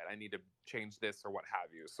little bit. I need to change this or what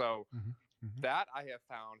have you. So that I have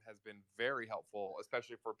found has been very helpful,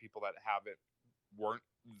 especially for people that weren't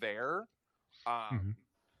there. I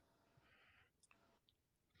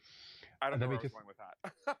don't know where I was going with that.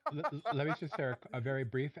 Let me just share a very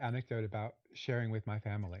brief anecdote about sharing with my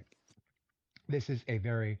family. This is a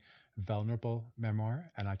very vulnerable memoir,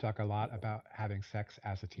 and I talk a lot about having sex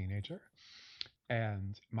as a teenager.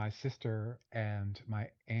 And my sister and my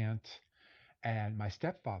aunt and my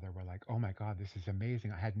stepfather were like, "Oh my God, this is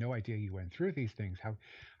amazing. I had no idea you went through these things. How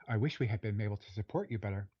I wish we had been able to support you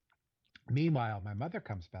better." Meanwhile, my mother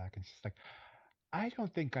comes back and she's like, "I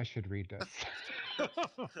don't think I should read this."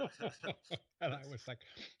 And I was like,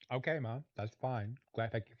 "Okay, Mom, that's fine.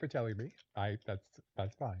 Thank you for telling me.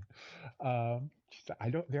 That's fine." She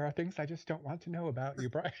said, There are things I just don't want to know about you,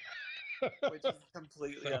 Brian." Which is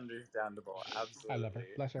completely understandable. I love her.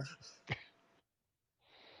 Absolutely. Bless her.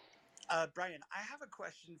 Brian, I have a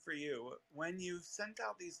question for you. When you've sent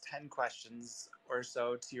out these 10 questions or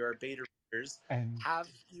so to your beta readers, And have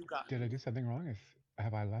you gotten... did I do something wrong?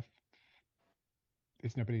 Have I left?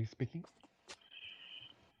 Is nobody speaking?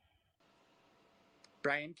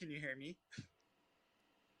 Brian, can you hear me?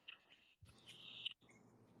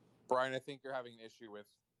 Brian, I think you're having an issue with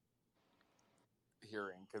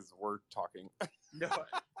hearing because we're talking. No.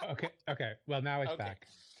 Okay. Well, now it's back.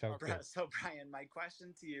 So Brian, my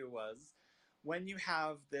question to you was, when you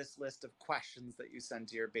have this list of questions that you send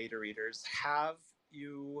to your beta readers, have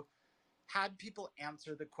you had people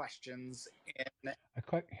answer the questions in...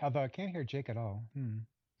 Although I can't hear Jake at all. Let's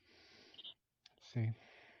see.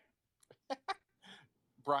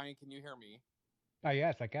 Brian, can you hear me? Oh,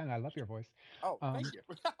 yes, I can. I love your voice. Oh, thank you.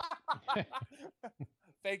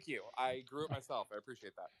 Thank you. I grew it myself. I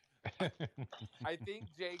appreciate that. I think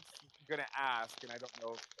Jake's going to ask, and I don't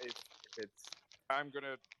know if it's... I'm going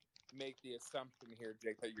to make the assumption here,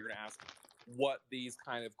 Jake, that you're going to ask what these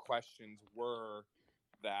kind of questions were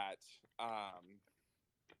that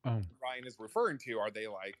Brian is referring to. Are they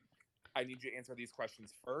like, I need you to answer these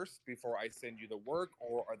questions first before I send you the work,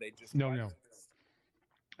 or are they just No.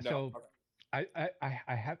 So okay.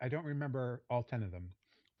 I don't remember all 10 of them,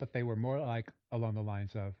 but they were more like along the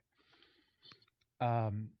lines of,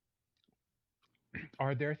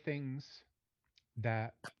 are there things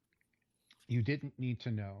that you didn't need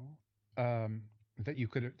to know, that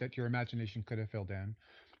your imagination could have filled in?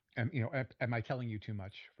 And am I telling you too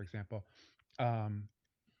much? For example,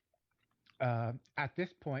 At this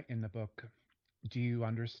point in the book, do you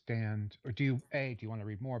understand, or do you want to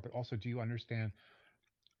read more, but also do you understand?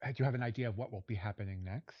 Do you have an idea of what will be happening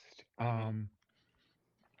next?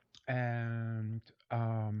 And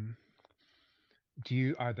are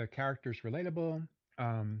the characters relatable?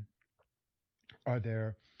 Are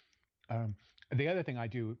there the other thing I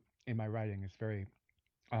do in my writing is very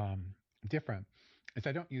um, different. Is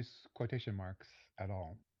I don't use quotation marks at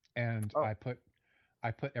all, and Oh, I put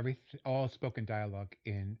all spoken dialogue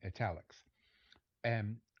in italics.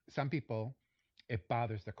 And some people, it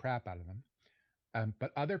bothers the crap out of them,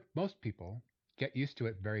 but most people get used to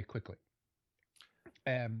it very quickly.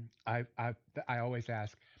 And I always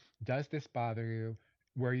ask, does this bother you?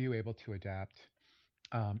 Were you able to adapt?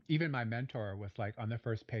 Even my mentor was like on the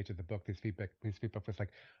first page of the book, his feedback was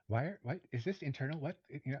like, what is this internal? What,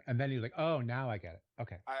 and then he's like, oh, now I get it.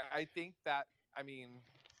 Okay. I think that, I mean,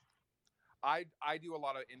 I do a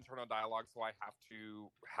lot of internal dialogue, so I have to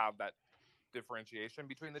have that differentiation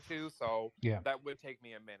between the two. So Yeah. that would take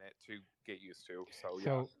me a minute to get used to. So yeah.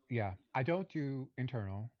 So yeah, I don't do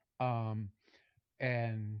internal.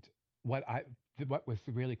 And what what was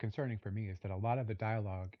really concerning for me is that a lot of the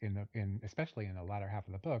dialogue especially in the latter half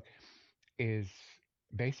of the book is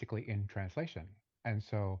basically in translation. And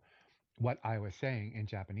so what I was saying in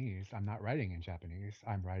Japanese, I'm not writing in Japanese.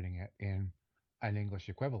 I'm writing it in an English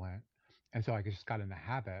equivalent. And so I just got in the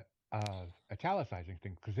habit of italicizing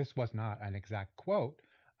things because this was not an exact quote.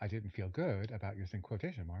 I didn't feel good about using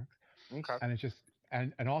quotation marks. Okay. And it's just,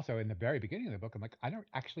 and also in the very beginning of the book, I'm like, I don't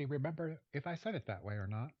actually remember if I said it that way or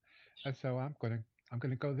not. And so I'm gonna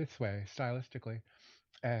go this way stylistically.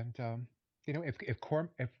 And if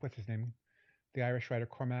what's his name, the Irish writer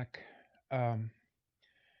Cormac, um,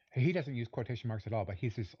 he doesn't use quotation marks at all, but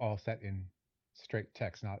he's just all set in straight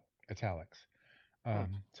text, not italics.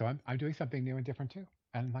 So I'm doing something new and different too.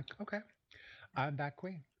 And I'm like, okay, I'm that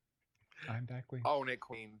queen. I'm that queen. Own it,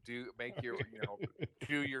 queen. Do make your,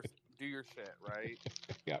 do your shit, right?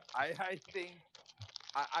 Yep. I think,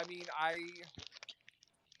 I mean,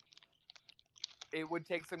 it would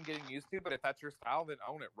take some getting used to, but if that's your style, then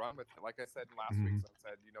own it, run with it. Like I said in last week's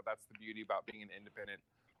episode, that's the beauty about being an independent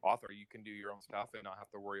author. You can do your own stuff and not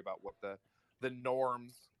have to worry about what the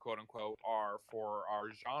norms, quote unquote, are for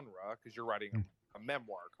our genre, because you're writing a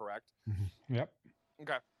memoir, correct? Yep.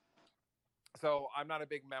 Okay. So I'm not a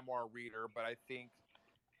big memoir reader, but I think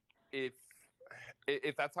if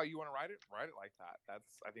that's how you want to write it like that.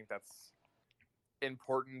 I think that's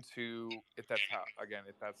important to, if that's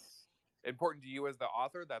important to you as the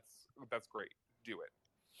author, that's great. Do it.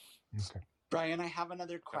 Okay. Brian, I have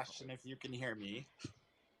another question. Definitely. If you can hear me.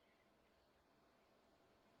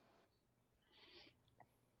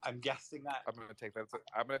 I'm guessing that I'm gonna take that as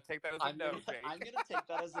a no, Jake. I'm gonna take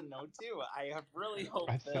that as a no too. I have really hoped.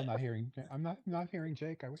 I'm still not hearing. I'm not hearing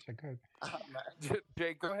Jake. I wish I could.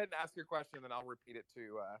 Jake, go ahead and ask your question, then I'll repeat it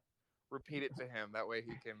to him. That way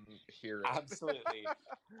he can hear it. Absolutely.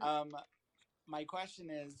 My question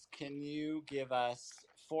is, can you give us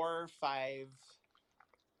 4 or 5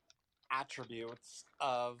 attributes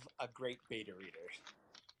of a great beta reader?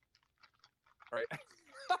 All right.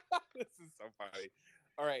 This is so funny.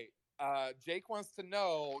 All right. Jake wants to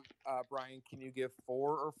know, Brian, can you give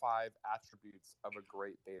 4 or 5 attributes of a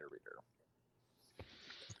great beta reader?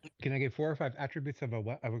 Can I give 4 or 5 attributes of a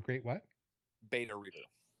what? Of a great what? Beta reader.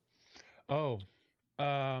 Oh,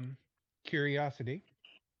 curiosity.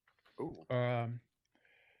 Ooh.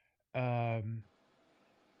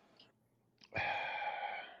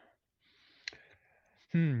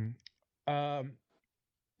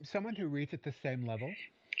 Someone who reads at the same level.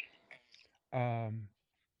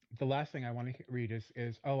 The last thing I want to read is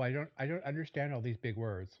I don't understand all these big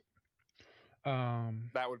words.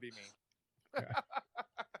 That would be me.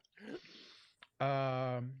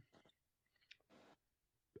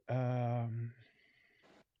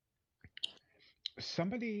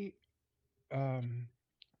 Somebody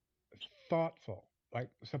thoughtful, like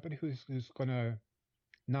somebody who's gonna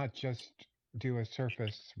not just do a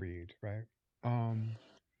surface read, right?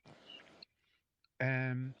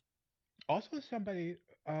 And also somebody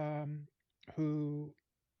who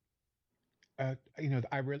I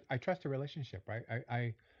trust a relationship, right?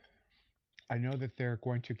 I know that they're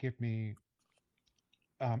going to give me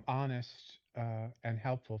honest and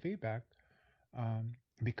helpful feedback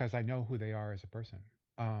because I know who they are as a person.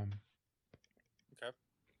 Okay.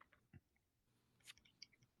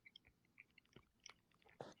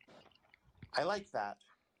 I like that.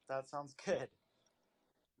 That sounds good.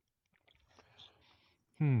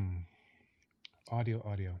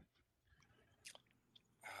 Audio.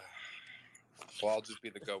 Well, I'll just be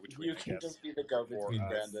the go-between, You I can guess. just be the go-between, us.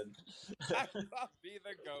 Brandon. I'll be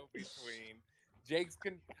the go-between.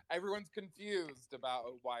 Everyone's confused about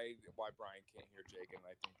why Brian can't hear Jake, and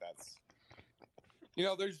I think that's,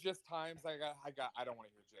 there's just times I don't want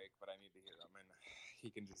to hear Jake, but I need to hear him, and he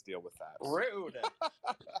can just deal with that. Rude.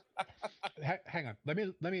 Hang on. Let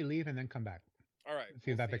me leave and then come back. All right.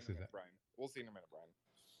 See if that fixes it. Brian. We'll see in a minute, Brian.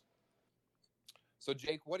 So,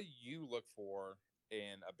 Jake, what do you look for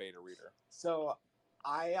in a beta reader? So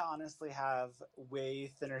I honestly have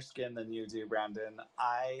way thinner skin than you do, Brandon.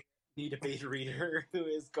 I need a beta reader who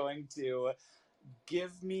is going to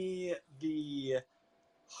give me the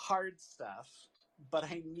hard stuff, but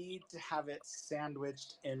I need to have it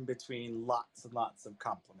sandwiched in between lots and lots of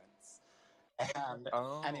compliments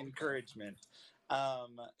and encouragement.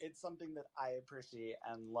 It's something that I appreciate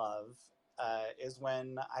and love. Is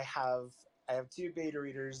when I have two beta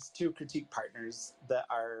readers, two critique partners that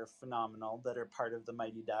are phenomenal, that are part of the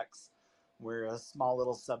Mighty Ducks. We're a small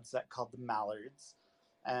little subset called the Mallards,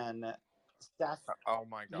 and Steph. Oh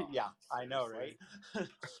my god! Yeah, I know, Seriously?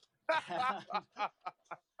 right?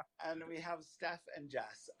 And we have Steph and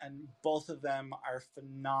Jess, and both of them are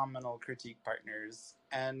phenomenal critique partners.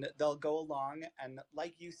 And they'll go along, and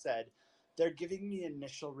like you said, they're giving me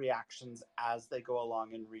initial reactions as they go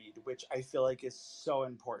along and read, which I feel like is so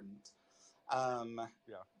important.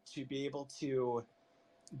 To be able to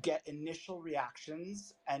get initial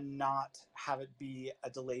reactions and not have it be a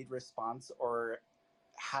delayed response or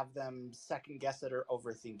have them second guess it or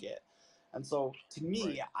overthink it. And so to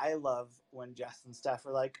me, I love when Jess and Steph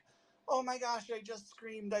are like, oh my gosh, I just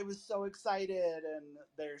screamed. I was so excited. And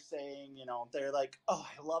they're saying, they're like, oh,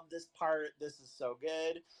 I love this part. This is so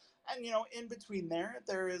good. And, in between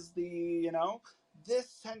there is the, this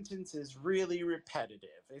sentence is really repetitive.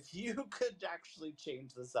 If you could actually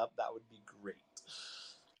change this up, that would be great.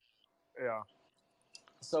 Yeah.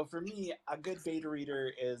 So for me, a good beta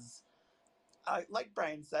reader is, like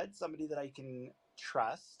Brian said, somebody that I can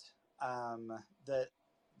trust, that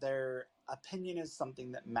their opinion is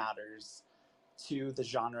something that matters to the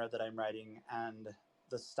genre that I'm writing and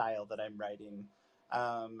the style that I'm writing.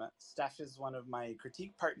 Steph is one of my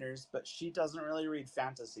critique partners, but she doesn't really read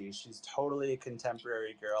fantasy. She's totally a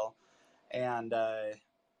contemporary girl. And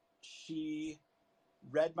she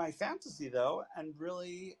read my fantasy, though, and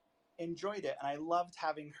really enjoyed it. And I loved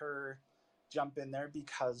having her jump in there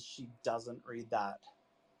because she doesn't read that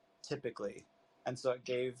typically. And so it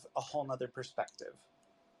gave a whole nother perspective.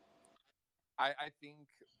 I think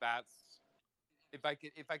that's, if I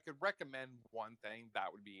could recommend one thing, that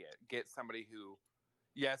would be it. Get somebody who,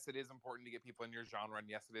 yes, it is important to get people in your genre, and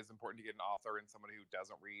yes, it is important to get an author and somebody who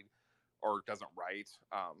doesn't read or doesn't write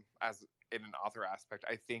as in an author aspect.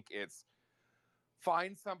 I think it's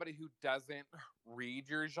find somebody who doesn't read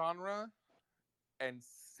your genre and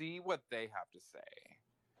see what they have to say.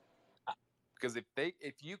 Because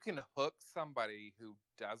if you can hook somebody who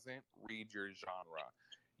doesn't read your genre,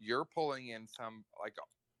 you're pulling in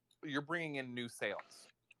you're bringing in new sales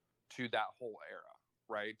to that whole era,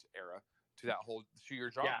 right? To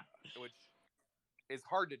your genre, which is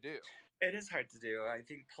hard to do. It is hard to do. I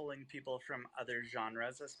think pulling people from other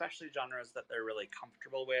genres, especially genres that they're really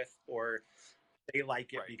comfortable with or they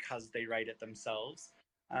like it because they write it themselves,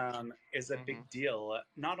 is a big deal.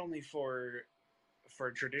 Not only for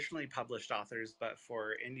traditionally published authors, but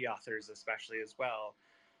for indie authors especially as well.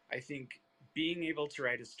 I think being able to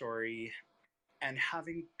write a story and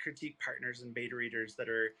having critique partners and beta readers that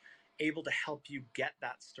are able to help you get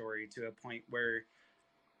that story to a point where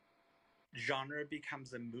genre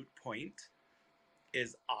becomes a moot point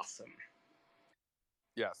is awesome.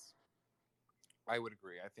 Yes, I would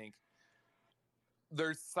agree. I think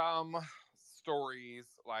there's some stories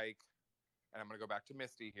like, and I'm going to go back to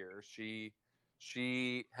Misty here.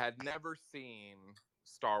 She had never seen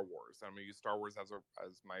Star Wars. I'm going to use Star Wars as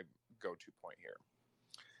my go-to point here.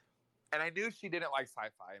 And I knew she didn't like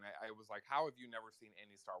sci-fi, and I was like, how have you never seen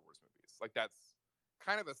any Star Wars movies? Like, that's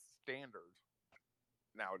kind of a standard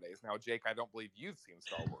nowadays. Now, Jake, I don't believe you've seen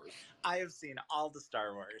Star Wars. I have seen all the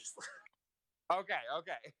Star Wars. Okay.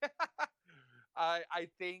 I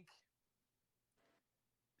think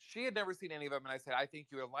she had never seen any of them, and I said, I think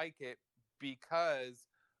you would like it because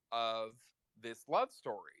of this love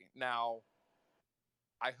story. Now,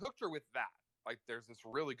 I hooked her with that. Like, there's this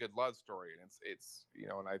really good love story, and it's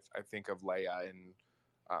and I think of Leia and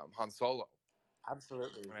Han Solo.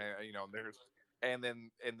 Absolutely. And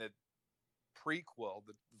then in the prequel,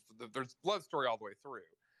 there's love story all the way through.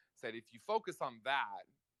 Said if you focus on that,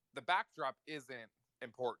 the backdrop isn't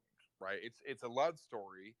important, right? It's a love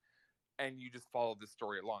story. and you just follow this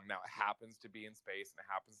story along. Now, it happens to be in space, and it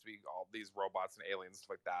happens to be all these robots and aliens, stuff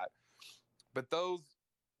like that. But those,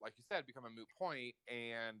 like you said, become a moot point,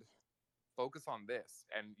 and focus on this,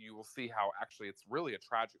 and you will see how actually it's really a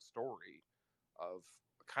tragic story of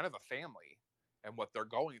kind of a family and what they're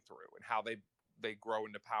going through, and how they grow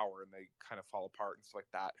into power and they kind of fall apart and stuff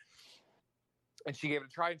like that. And she gave it a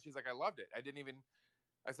try, and she's like, I loved it.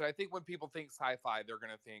 I said, I think when people think sci-fi, they're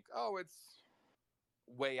going to think, oh, it's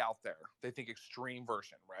way out there. They think extreme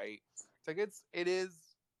version, right? It's like it is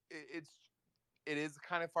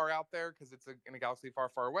kind of far out there because it's in a galaxy far,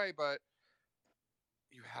 far away, but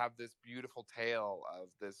you have this beautiful tale of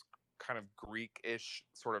this kind of Greek-ish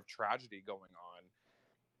sort of tragedy going on,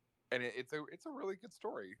 and it's a really good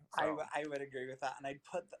story. So. I would agree with that, and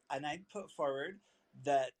I'd put forward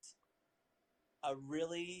that a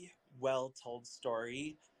really well told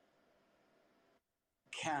story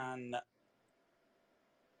can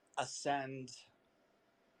ascend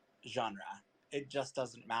genre. It just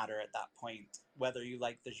doesn't matter at that point whether you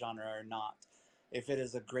like the genre or not. If it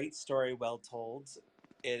is a great story, well told,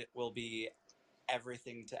 it will be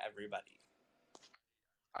everything to everybody.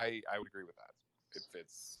 I would agree with that. If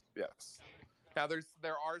it's yes. Now there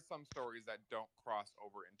are some stories that don't cross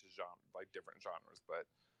over into genre, like different genres, but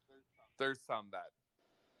there's some that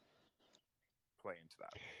play into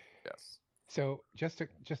that. Yes. So just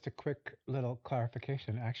a quick little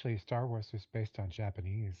clarification. Actually, Star Wars was based on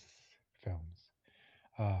Japanese films.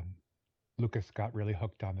 Um, Lucas got really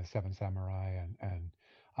hooked on the Seven Samurai and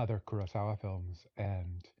other Kurosawa films,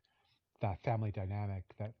 and that family dynamic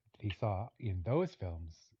that he saw in those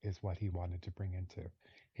films is what he wanted to bring into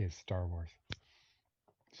his Star Wars.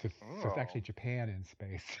 So it's actually Japan in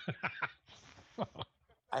space.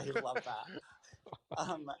 I love that.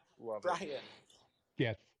 Love Brian, it.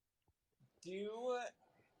 Yes. do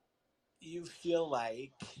you feel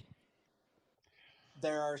like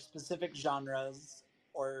there are specific genres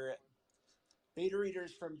or beta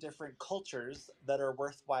readers from different cultures that are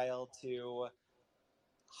worthwhile to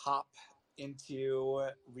hop into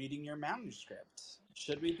reading your manuscript?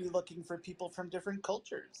 Should we be looking for people from different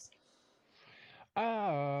cultures?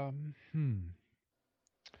 Um, hmm.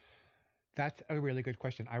 That's a really good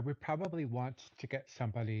question. I would probably want to get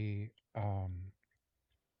somebody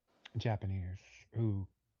Japanese who,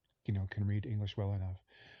 can read English well enough.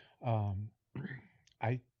 Um,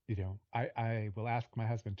 I will ask my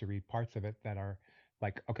husband to read parts of it that are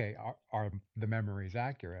like, okay, are the memories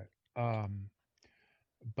accurate?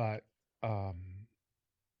 But um,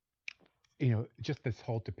 just this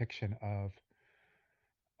whole depiction of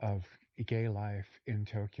gay life in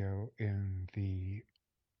Tokyo in the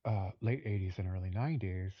late '80s and early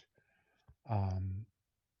 '90s. Um,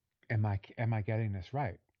 am I getting this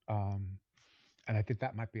right? Um, and I think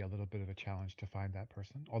that might be a little bit of a challenge to find that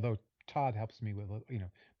person. Although Todd helps me with,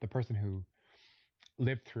 the person who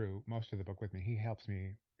lived through most of the book with me. He helps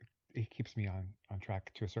me. He keeps me on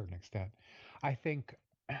track to a certain extent. I think,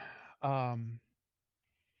 um,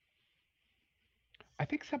 I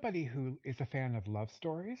think somebody who is a fan of love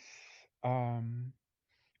stories, um,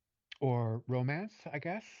 or romance, I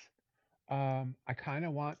guess. I kind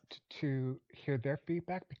of want to hear their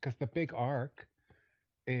feedback because the big arc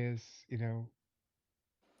is,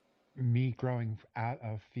 me growing out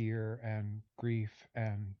of fear and grief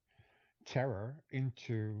and terror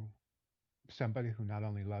into somebody who not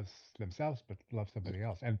only loves themselves but loves somebody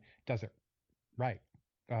else and does it right,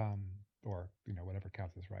 um, or whatever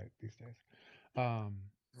counts as right these days. Um,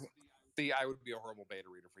 See, I would be a horrible beta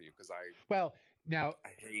reader for you because well, now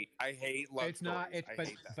I hate love it's stories. not. It's I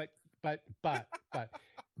hate that.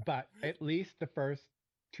 but at least the first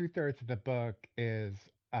 2/3 of the book is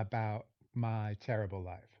about my terrible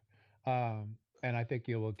life, and I think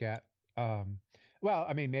you will get. Well,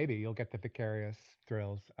 I mean, maybe you'll get the vicarious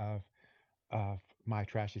thrills of my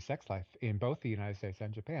trashy sex life in both the United States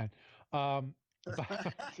and Japan. But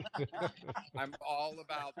I'm all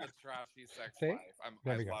about the trashy sex see, life.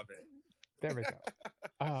 there I we go. love it. There we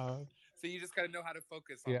go. So you just got to know how to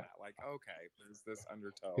focus on Yeah, that. Like, okay, there's this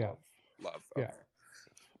undertow yeah, of love. yeah. Okay.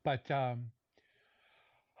 But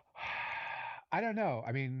I don't know.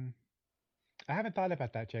 I mean, I haven't thought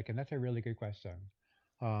about that, Jake, and that's a really good question.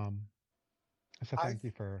 Um, so I thank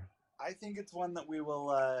you for. I think it's one that we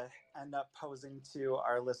will end up posing to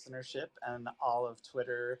our listenership and all of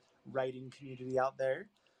Twitter writing community out there.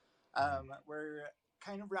 We're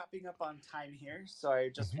kind of wrapping up on time here, so I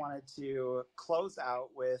just Mhm. wanted to close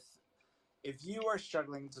out with, if you are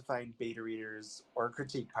struggling to find beta readers or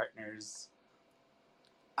critique partners,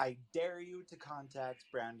 I dare you to contact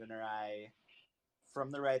Brandon or I from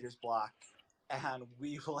the Writer's Block, and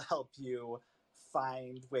we will help you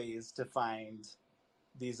find ways to find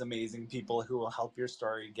these amazing people who will help your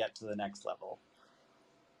story get to the next level.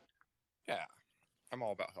 Yeah, I'm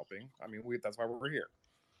all about helping. I mean, that's why we're here.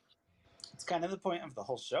 It's kind of the point of the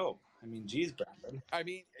whole show. I mean, geez, Brandon. I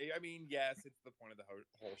mean, yes, it's the point of the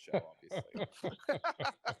whole show, obviously.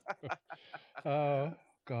 Oh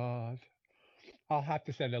God, I'll have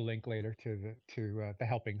to send a link later to the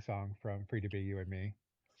helping song from Free to Be You and Me.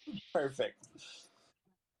 Perfect.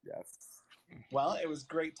 Yes. Well, it was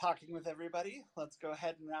great talking with everybody. Let's go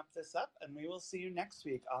ahead and wrap this up, and we will see you next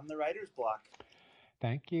week on the Writer's Block.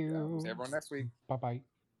 Thank you. Yeah, we'll see everyone next week. Bye bye.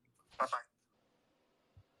 Bye-bye.